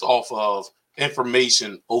based off of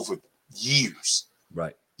information over years.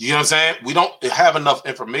 Right. You know what I'm saying? We don't have enough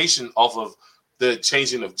information off of the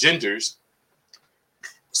changing of genders,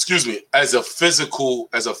 as a physical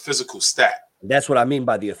stat. That's what I mean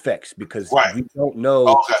by the effects, because we don't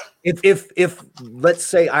know. If let's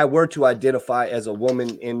say I were to identify as a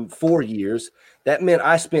woman in 4 years, that meant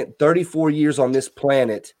I spent 34 years on this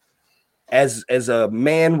planet as a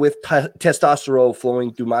man with testosterone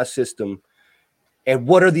flowing through my system. And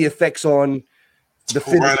what are the effects on the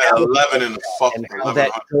physicality and how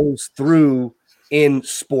that goes through in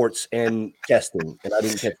sports and testing? And I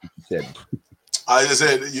didn't catch what you said. I just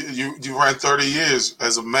said you ran 30 years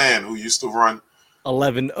as a man who used to run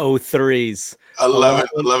 11:03s.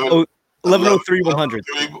 11:03 100.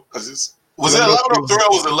 Was it 11:03 or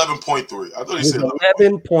was it 11.3? I thought you said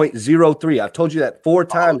 11.03. I've told you that 4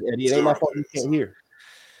 times, Eddie. It ain't my fault you can't hear.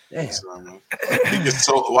 Damn.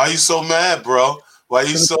 Why are you so mad, bro? Why are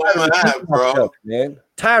you so mad, bro? Man,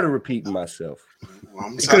 tired of repeating myself.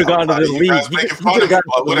 He could have gone to the league. He could have gone to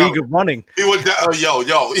the league of running. He would. Yo.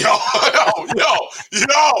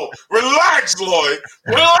 Relax, Lloyd.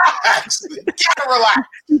 Relax. You gotta relax.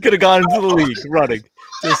 He could have gone into the league running.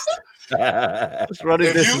 Just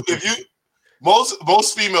running.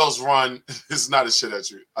 Most females run. It's not a shit at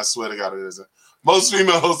you. I swear to God, it isn't. Most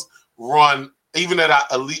females run even at our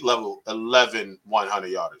elite level 11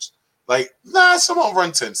 100-yarders. Like, some won't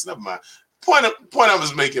run 10s. Never mind. Point I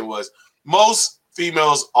was making was most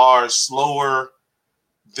females are slower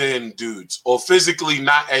than dudes, or physically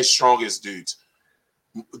not as strong as dudes.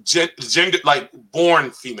 Gender, like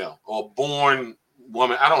born female or born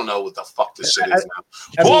woman. I don't know what the fuck this shit is now.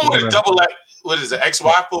 Born with a double X. What is it?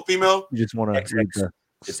 XY for female? You just want to read the.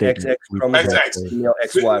 It's XX chromosome. Female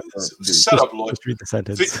XY. Shut up, Lloyd. Just read the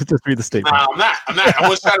sentence. Just read the statement. Nah, I'm not. I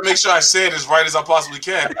want to try to make sure I say it as right as I possibly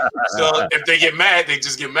can. So if they get mad, they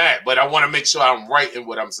just get mad. But I want to make sure I'm right in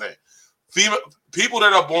what I'm saying. People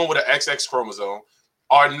that are born with an XX chromosome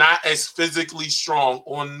are not as physically strong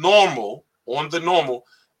on the normal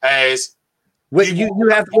as. You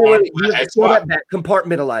have to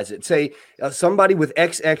compartmentalize it. Say somebody with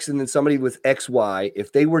XX and then somebody with XY.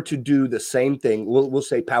 If they were to do the same thing, we'll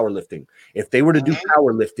say powerlifting. If they were to do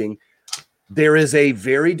powerlifting, there is a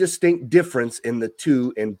very distinct difference in the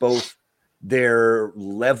two, in both their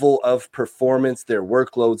level of performance, their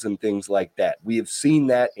workloads, and things like that. We have seen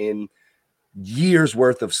that in years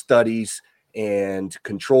worth of studies and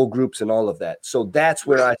control groups and all of that. So that's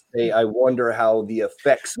where I say I wonder how the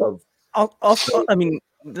effects of. Also, I mean,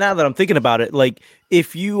 now that I'm thinking about it, like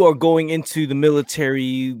if you are going into the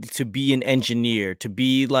military to be an engineer, to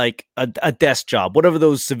be like a desk job, whatever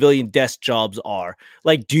those civilian desk jobs are,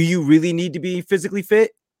 like, do you really need to be physically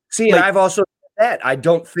fit? See, and I've also said that I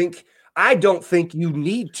don't think you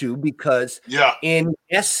need to, because in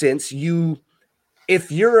essence,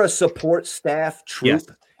 if you're a support staff troop.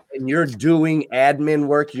 Yes. And you're doing admin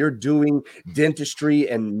work, you're doing dentistry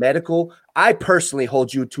and medical, I personally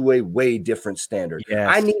hold you to a way different standard.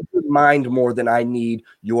 Yes. I need your mind more than I need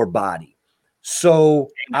your body. So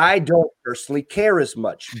I don't personally care as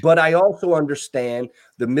much, but I also understand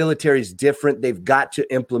the military is different. They've got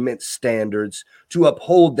to implement standards to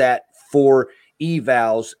uphold that for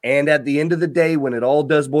evals. And at the end of the day, when it all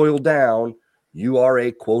does boil down, you are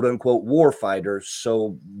a quote unquote war fighter.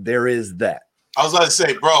 So there is that. I was about to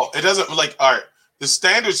say, bro, it doesn't all right. The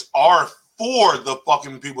standards are for the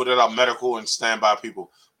fucking people that are medical and standby people,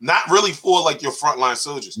 not really for like your frontline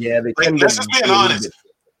soldiers. Yeah, let's just be honest.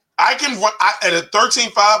 I can run at a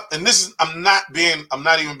 13.5, and this is I'm not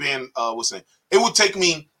even being what's saying. It would take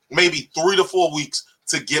me maybe 3 to 4 weeks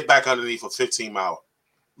to get back underneath a 15-mile.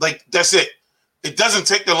 Like that's it. It doesn't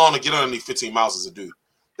take that long to get underneath 15 miles as a dude,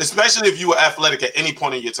 especially if you were athletic at any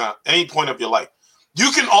point in your time, any point of your life.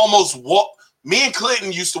 You can almost walk. Me and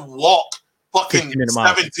Clinton used to walk fucking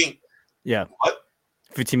 17. Yeah. What?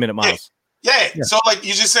 15-minute miles. Yeah. So like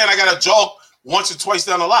you just saying I got to jog once or twice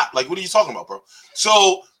down the lot. Like what are you talking about, bro?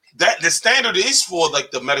 So that the standard is for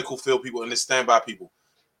like the medical field people and the standby people.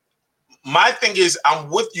 My thing is I'm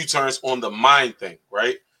with you, Terrance, on the mind thing,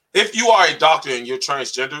 right? If you are a doctor and you're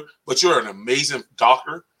transgender, but you're an amazing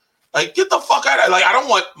doctor, like get the fuck out of it. Like I don't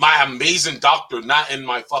want my amazing doctor not in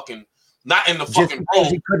the fucking room.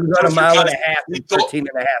 He couldn't run a mile and a half in 13 and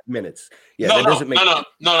a half minutes. Yeah, that doesn't make sense.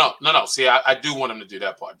 No. See, I do want him to do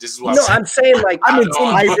that part. This is what I'm saying. Like I'm in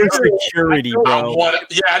cybersecurity, bro.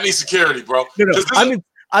 I need security, bro.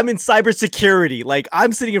 I'm in cybersecurity. Like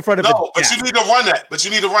I'm sitting in front of but you need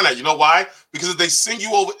to run that. You know why? Because if they send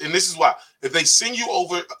you over, and this is why, if they send you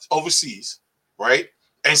overseas, right,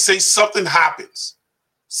 and say something happens,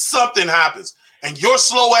 and your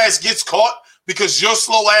slow ass gets caught because your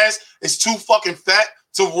slow ass is too fucking fat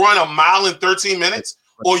to run a mile in 13 minutes,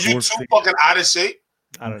 or you too fucking out of shape.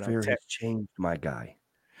 I don't know. Warfare has changed, my guy.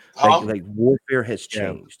 Huh? Like warfare has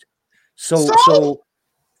changed. So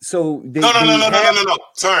they no.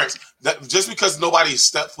 Terrance, just because nobody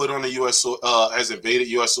stepped foot on the U.S. Has invaded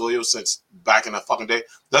U.S. soil since back in the fucking day,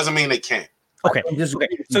 doesn't mean they can't. Okay. So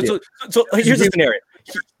here's the scenario.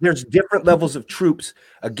 There's different levels of troops.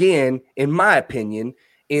 Again, in my opinion,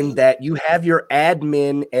 in that you have your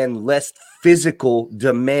admin and less physical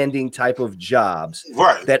demanding type of jobs,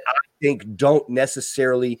 right, that I think don't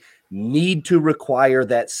necessarily need to require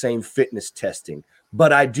that same fitness testing.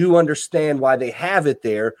 But I do understand why they have it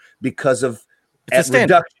there because of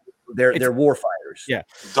reduction. They're war fighters. Yeah.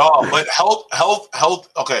 Dog, but health.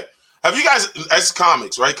 Okay. Have you guys, as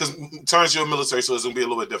comics, right? Because Terrance, you're military, so it's going to be a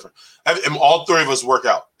little bit different. And all three of us work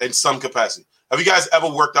out in some capacity. Have you guys ever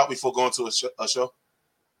worked out before going to a show?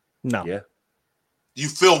 No. Yeah. You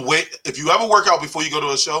feel if you ever work out before you go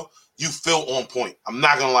to a show, you feel on point. I'm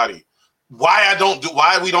not going to lie to you. Why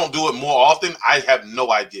we don't do it more often, I have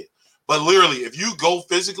no idea. But literally, if you go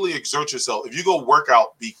physically exert yourself, if you go work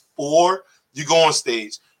out before you go on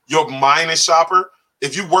stage, your mind is sharper.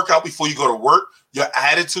 If you work out before you go to work, your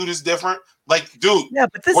attitude is different. Like, dude,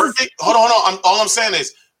 but this hold on. All I'm saying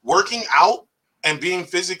is working out and being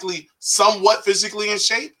somewhat physically in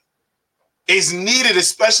shape is needed,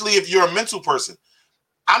 especially if you're a mental person.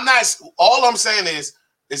 All I'm saying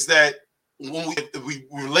is that when we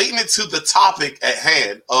relating it to the topic at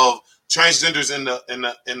hand of transgenders and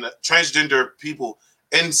the transgender people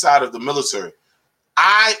inside of the military,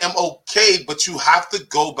 I am okay, but you have to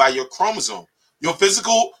go by your chromosome. Your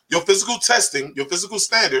physical testing, your physical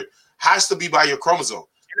standard has to be by your chromosome.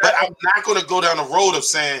 But I'm not going to go down the road of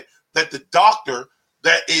saying that the doctor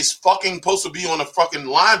that is fucking supposed to be on the fucking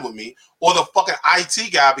line with me, or the fucking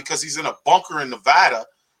IT guy because he's in a bunker in Nevada,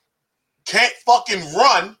 can't fucking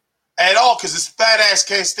run at all because his fat ass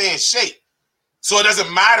can't stay in shape. So it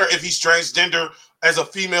doesn't matter if he's transgender as a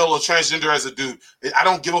female or transgender as a dude. I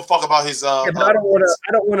don't give a fuck about his. I don't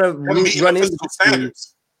want to run into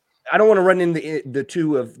standards. I don't want to run into the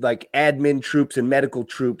two of like admin troops and medical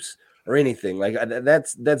troops or anything like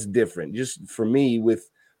that's different. Just for me with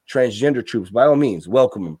transgender troops, by all means,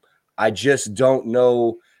 welcome them. I just don't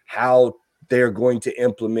know how they're going to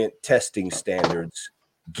implement testing standards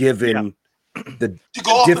given the you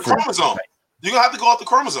go off the chromosome. You're gonna have to go off the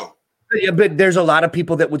chromosome. Yeah, but there's a lot of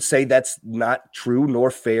people that would say that's not true,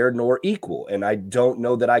 nor fair, nor equal, and I don't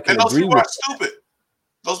know that I can agree with.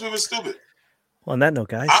 Those people are stupid. On that note,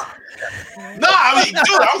 guys. Dude,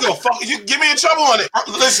 I'm gonna fuck you. Get me in trouble on it.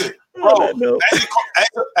 Listen, bro.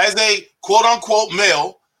 As a quote unquote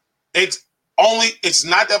male, it's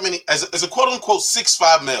not that many. As a quote unquote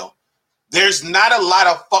 6'5" male, there's not a lot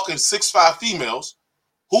of fucking 6'5" females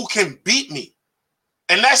who can beat me,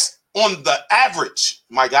 and that's on the average,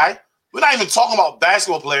 my guy. We're not even talking about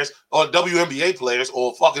basketball players or WNBA players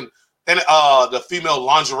or fucking the female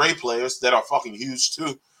lingerie players that are fucking huge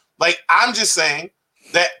too. Like, I'm just saying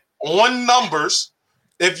that on numbers,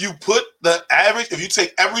 if you put the average, if you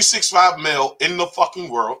take every 6'5" male in the fucking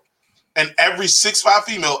world and every 6'5"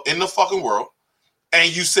 female in the fucking world,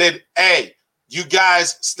 and you said, hey, you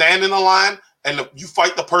guys stand in the line and you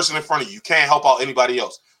fight the person in front of you. You can't help out anybody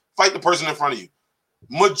else. Fight the person in front of you.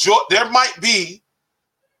 There might be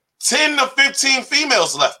 10 to 15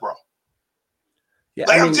 females left, bro. Yeah,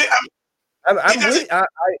 like, I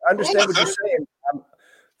understand what you're saying.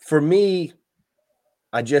 For me,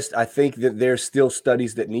 I think that there's still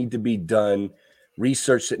studies that need to be done,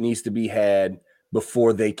 research that needs to be had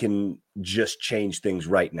before they can just change things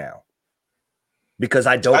right now. because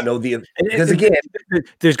I don't know because again,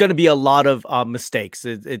 there's going to be a lot of mistakes.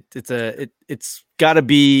 It's got to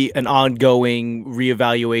be an ongoing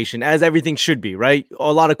reevaluation, as everything should be, right?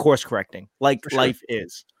 A lot of course correcting, like life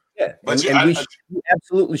is. Yeah, and we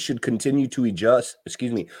absolutely should continue to adjust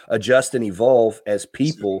and evolve as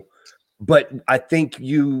people. But I think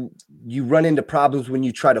you run into problems when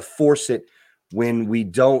you try to force it, when we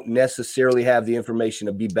don't necessarily have the information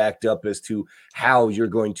to be backed up as to how you're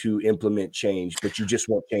going to implement change, but you just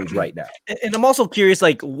won't change right now. And I'm also curious,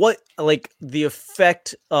 what the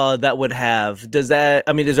effect that would have. Is there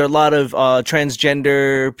a lot of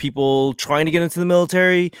transgender people trying to get into the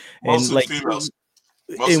military? Mostly females.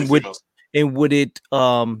 And would it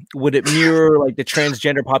mirror like the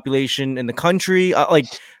transgender population in the country?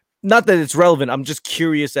 Not that it's relevant. I'm just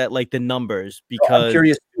curious at like the numbers, because I'm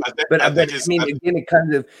curious, but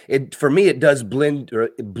again, it for me, it does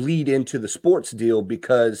bleed into the sports deal,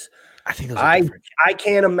 because I think I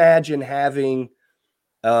can't imagine having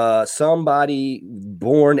somebody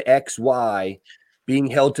born XY being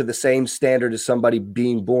held to the same standard as somebody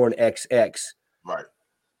being born XX. Right.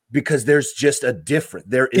 Because there's just a difference.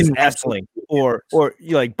 There is in wrestling or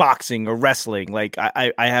like boxing or wrestling. Like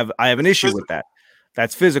I have an issue with that.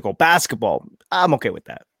 That's physical. Basketball, I'm okay with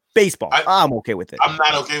that. Baseball, I'm okay with it. I'm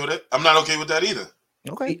not okay with it. I'm not okay with that either.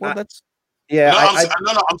 Okay, well that's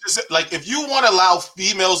I'm just like, if you want to allow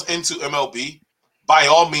females into MLB, by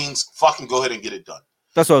all means, fucking go ahead and get it done.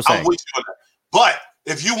 That's what I was saying. I'm with you on that. But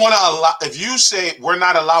if you want to allow, if you say we're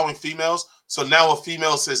not allowing females, so now a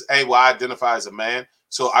female says, "Hey, well, I identify as a man,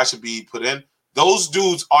 so I should be put in." Those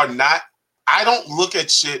dudes are not. I don't look at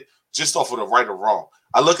shit just off of the right or wrong.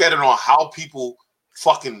 I look at it on how people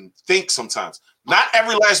fucking think sometimes. Not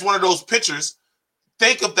every last one of those pitchers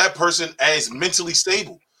think of that person as mentally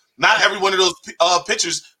stable. Not every one of those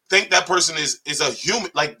pitchers think that person is a human.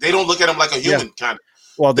 Like, they don't look at him like a human, kind of.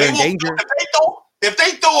 Well, they're in danger. If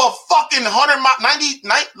they throw a fucking 90,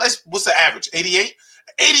 what's the average? 88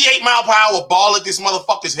 mile per hour ball at this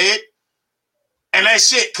motherfucker's head, and that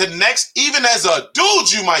shit connects, even as a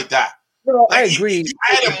dude, you might die. No, I agree. You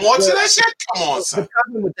add more to that shit? Come on, son. The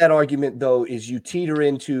problem with that argument, though, is you teeter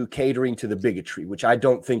into catering to the bigotry, which I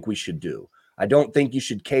don't think we should do. I don't think you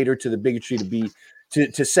should cater to the bigotry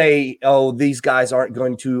to say, oh, these guys aren't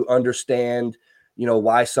going to understand,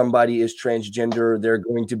 why somebody is transgender. They're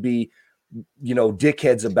going to be,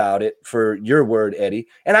 dickheads about it, for your word, Eddie.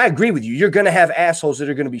 And I agree with you. You're going to have assholes that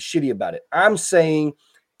are going to be shitty about it. I'm saying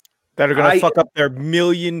that are going to fuck up their $1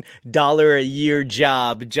 million a year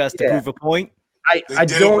job just to prove a point. They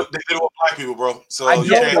did it with black people, bro. So I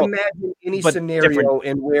don't imagine any scenario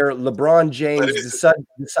in where LeBron James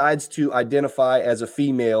decides to identify as a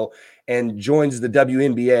female and joins the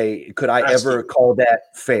WNBA. Could I ever call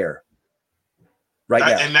that fair?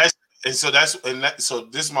 Now. So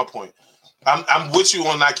this is my point. I'm with you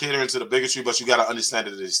on not catering to the bigotry, but you got to understand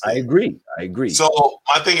it is there. I agree. So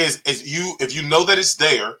my thing is if you know that it's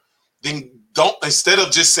there, then don't, instead of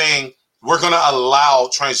just saying we're going to allow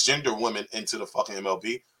transgender women into the fucking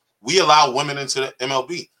MLB, we allow women into the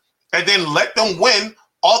MLB, and then let them win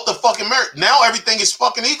off the fucking merit. Now everything is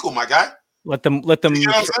fucking equal, my guy. Let them. You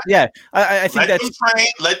know yeah, I think let them train.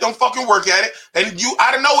 Let them fucking work at it. And you,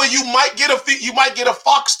 out of nowhere, you might get a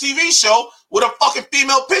Fox TV show with a fucking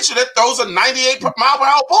female pitcher that throws a 98 mile per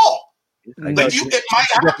hour ball. It might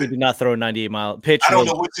happen. Did not throw a 98-mile pitch. I don't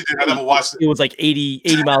know what you did. I never watched it. It was like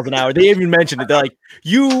 80 miles an hour. They even mentioned it. They're like,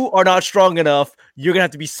 "You are not strong enough. You're gonna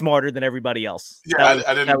have to be smarter than everybody else." Yeah,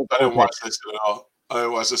 I didn't watch that shit at all. I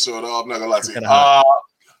didn't watch that show at all. I'm not gonna lie to you.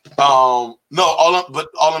 No,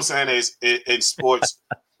 all I'm saying is in sports,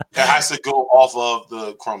 it has to go off of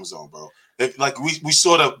the chromosome, bro. Like we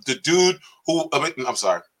saw the dude who, I'm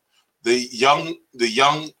sorry, the young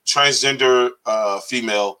transgender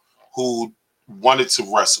female who wanted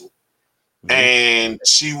to wrestle, and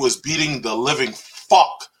she was beating the living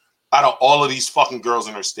fuck out of all of these fucking girls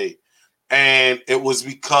in her state, and it was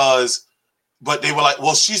because, but they were like,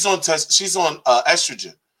 well, she's on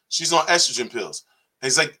estrogen, she's on estrogen pills. And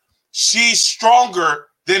it's like, she's stronger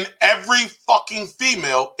than every fucking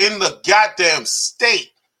female in the goddamn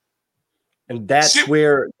state. And that's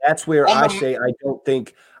where I say I don't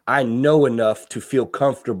think I know enough to feel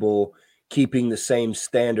comfortable keeping the same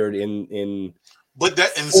standard in. But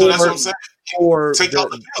so that's what I'm saying. Take out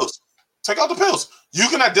the pills. Take out the pills. You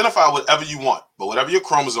can identify whatever you want, but whatever your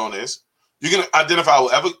chromosome is, you can identify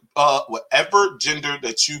whatever gender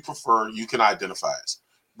that you prefer. You can identify as.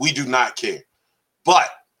 We do not care. But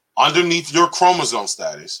underneath your chromosome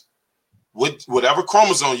status, with whatever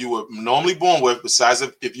chromosome you were normally born with, besides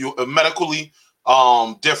if you are medically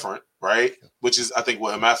different, right? Which is, I think,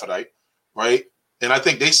 what hermaphrodite, right? And I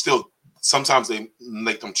think they still sometimes they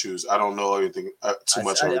make them choose. I don't know everything too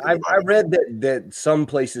much. I read that some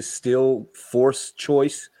places still force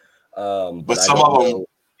choice, but some of them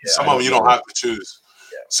you don't have to choose.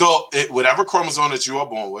 Yeah. So whatever chromosome that you are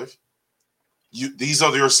born with, these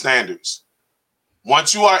are your standards.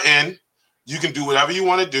 Once you are in, you can do whatever you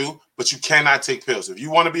want to do, but you cannot take pills. If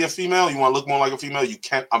you want to be a female, you want to look more like a female, you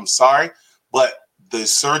can't. I'm sorry, but the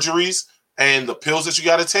surgeries and the pills that you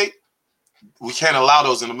got to take, we can't allow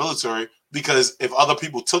those in the military, because if other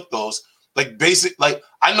people took those,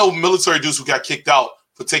 I know military dudes who got kicked out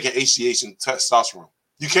for taking HGH and testosterone.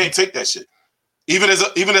 You can't take that shit. Even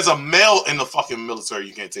as a male in the fucking military,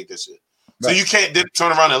 you can't take that shit. Right. So you can't then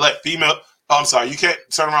turn around and let you can't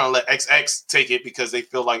turn around and let XX take it because they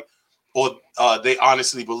feel like, or they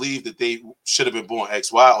honestly believe that they should have been born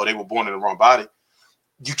XY or they were born in the wrong body.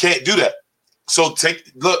 You can't do that. So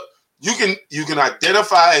you can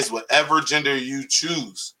identify as whatever gender you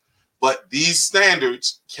choose, but these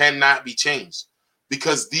standards cannot be changed,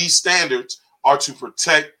 because these standards are to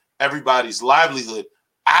protect everybody's livelihood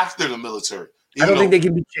after the military. I don't think they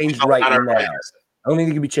can be changed right now. I don't think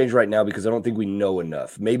they can be changed right now because I don't think we know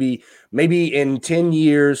enough. Maybe in 10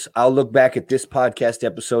 years, I'll look back at this podcast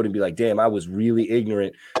episode and be like, damn, I was really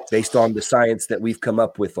ignorant based on the science that we've come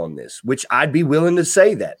up with on this, which I'd be willing to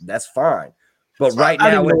say that. That's fine. But right now,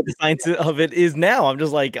 I don't know what the science of it is now. I'm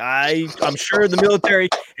just like, I'm sure the military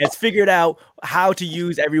has figured out how to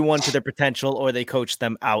use everyone to their potential, or they coach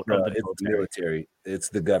them out of the military. It's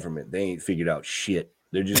the government. They ain't figured out shit.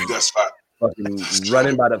 They're just that's fucking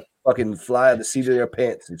running by the fucking fly of the seat of their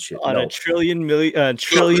pants and shit. On a $1 trillion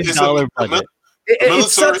budget. It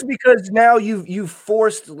sucks because now you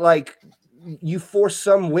forced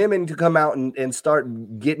some women to come out and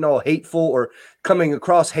start getting all hateful or coming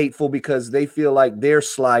across hateful because they feel like they're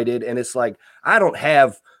slighted. And it's like, I don't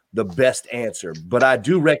have the best answer, but I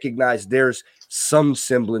do recognize there's some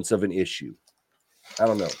semblance of an issue. I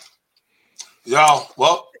don't know. Yo,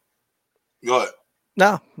 well, go ahead.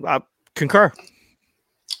 No, I concur.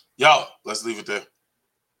 Yo, let's leave it there.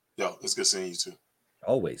 Yo, it's good seeing you too.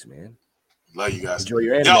 Always, man. Love you guys. Enjoy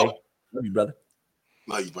your anime. Yo. Love you, brother.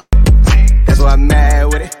 Love you, brother. That's why I'm mad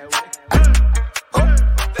with it.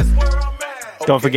 Don't forget.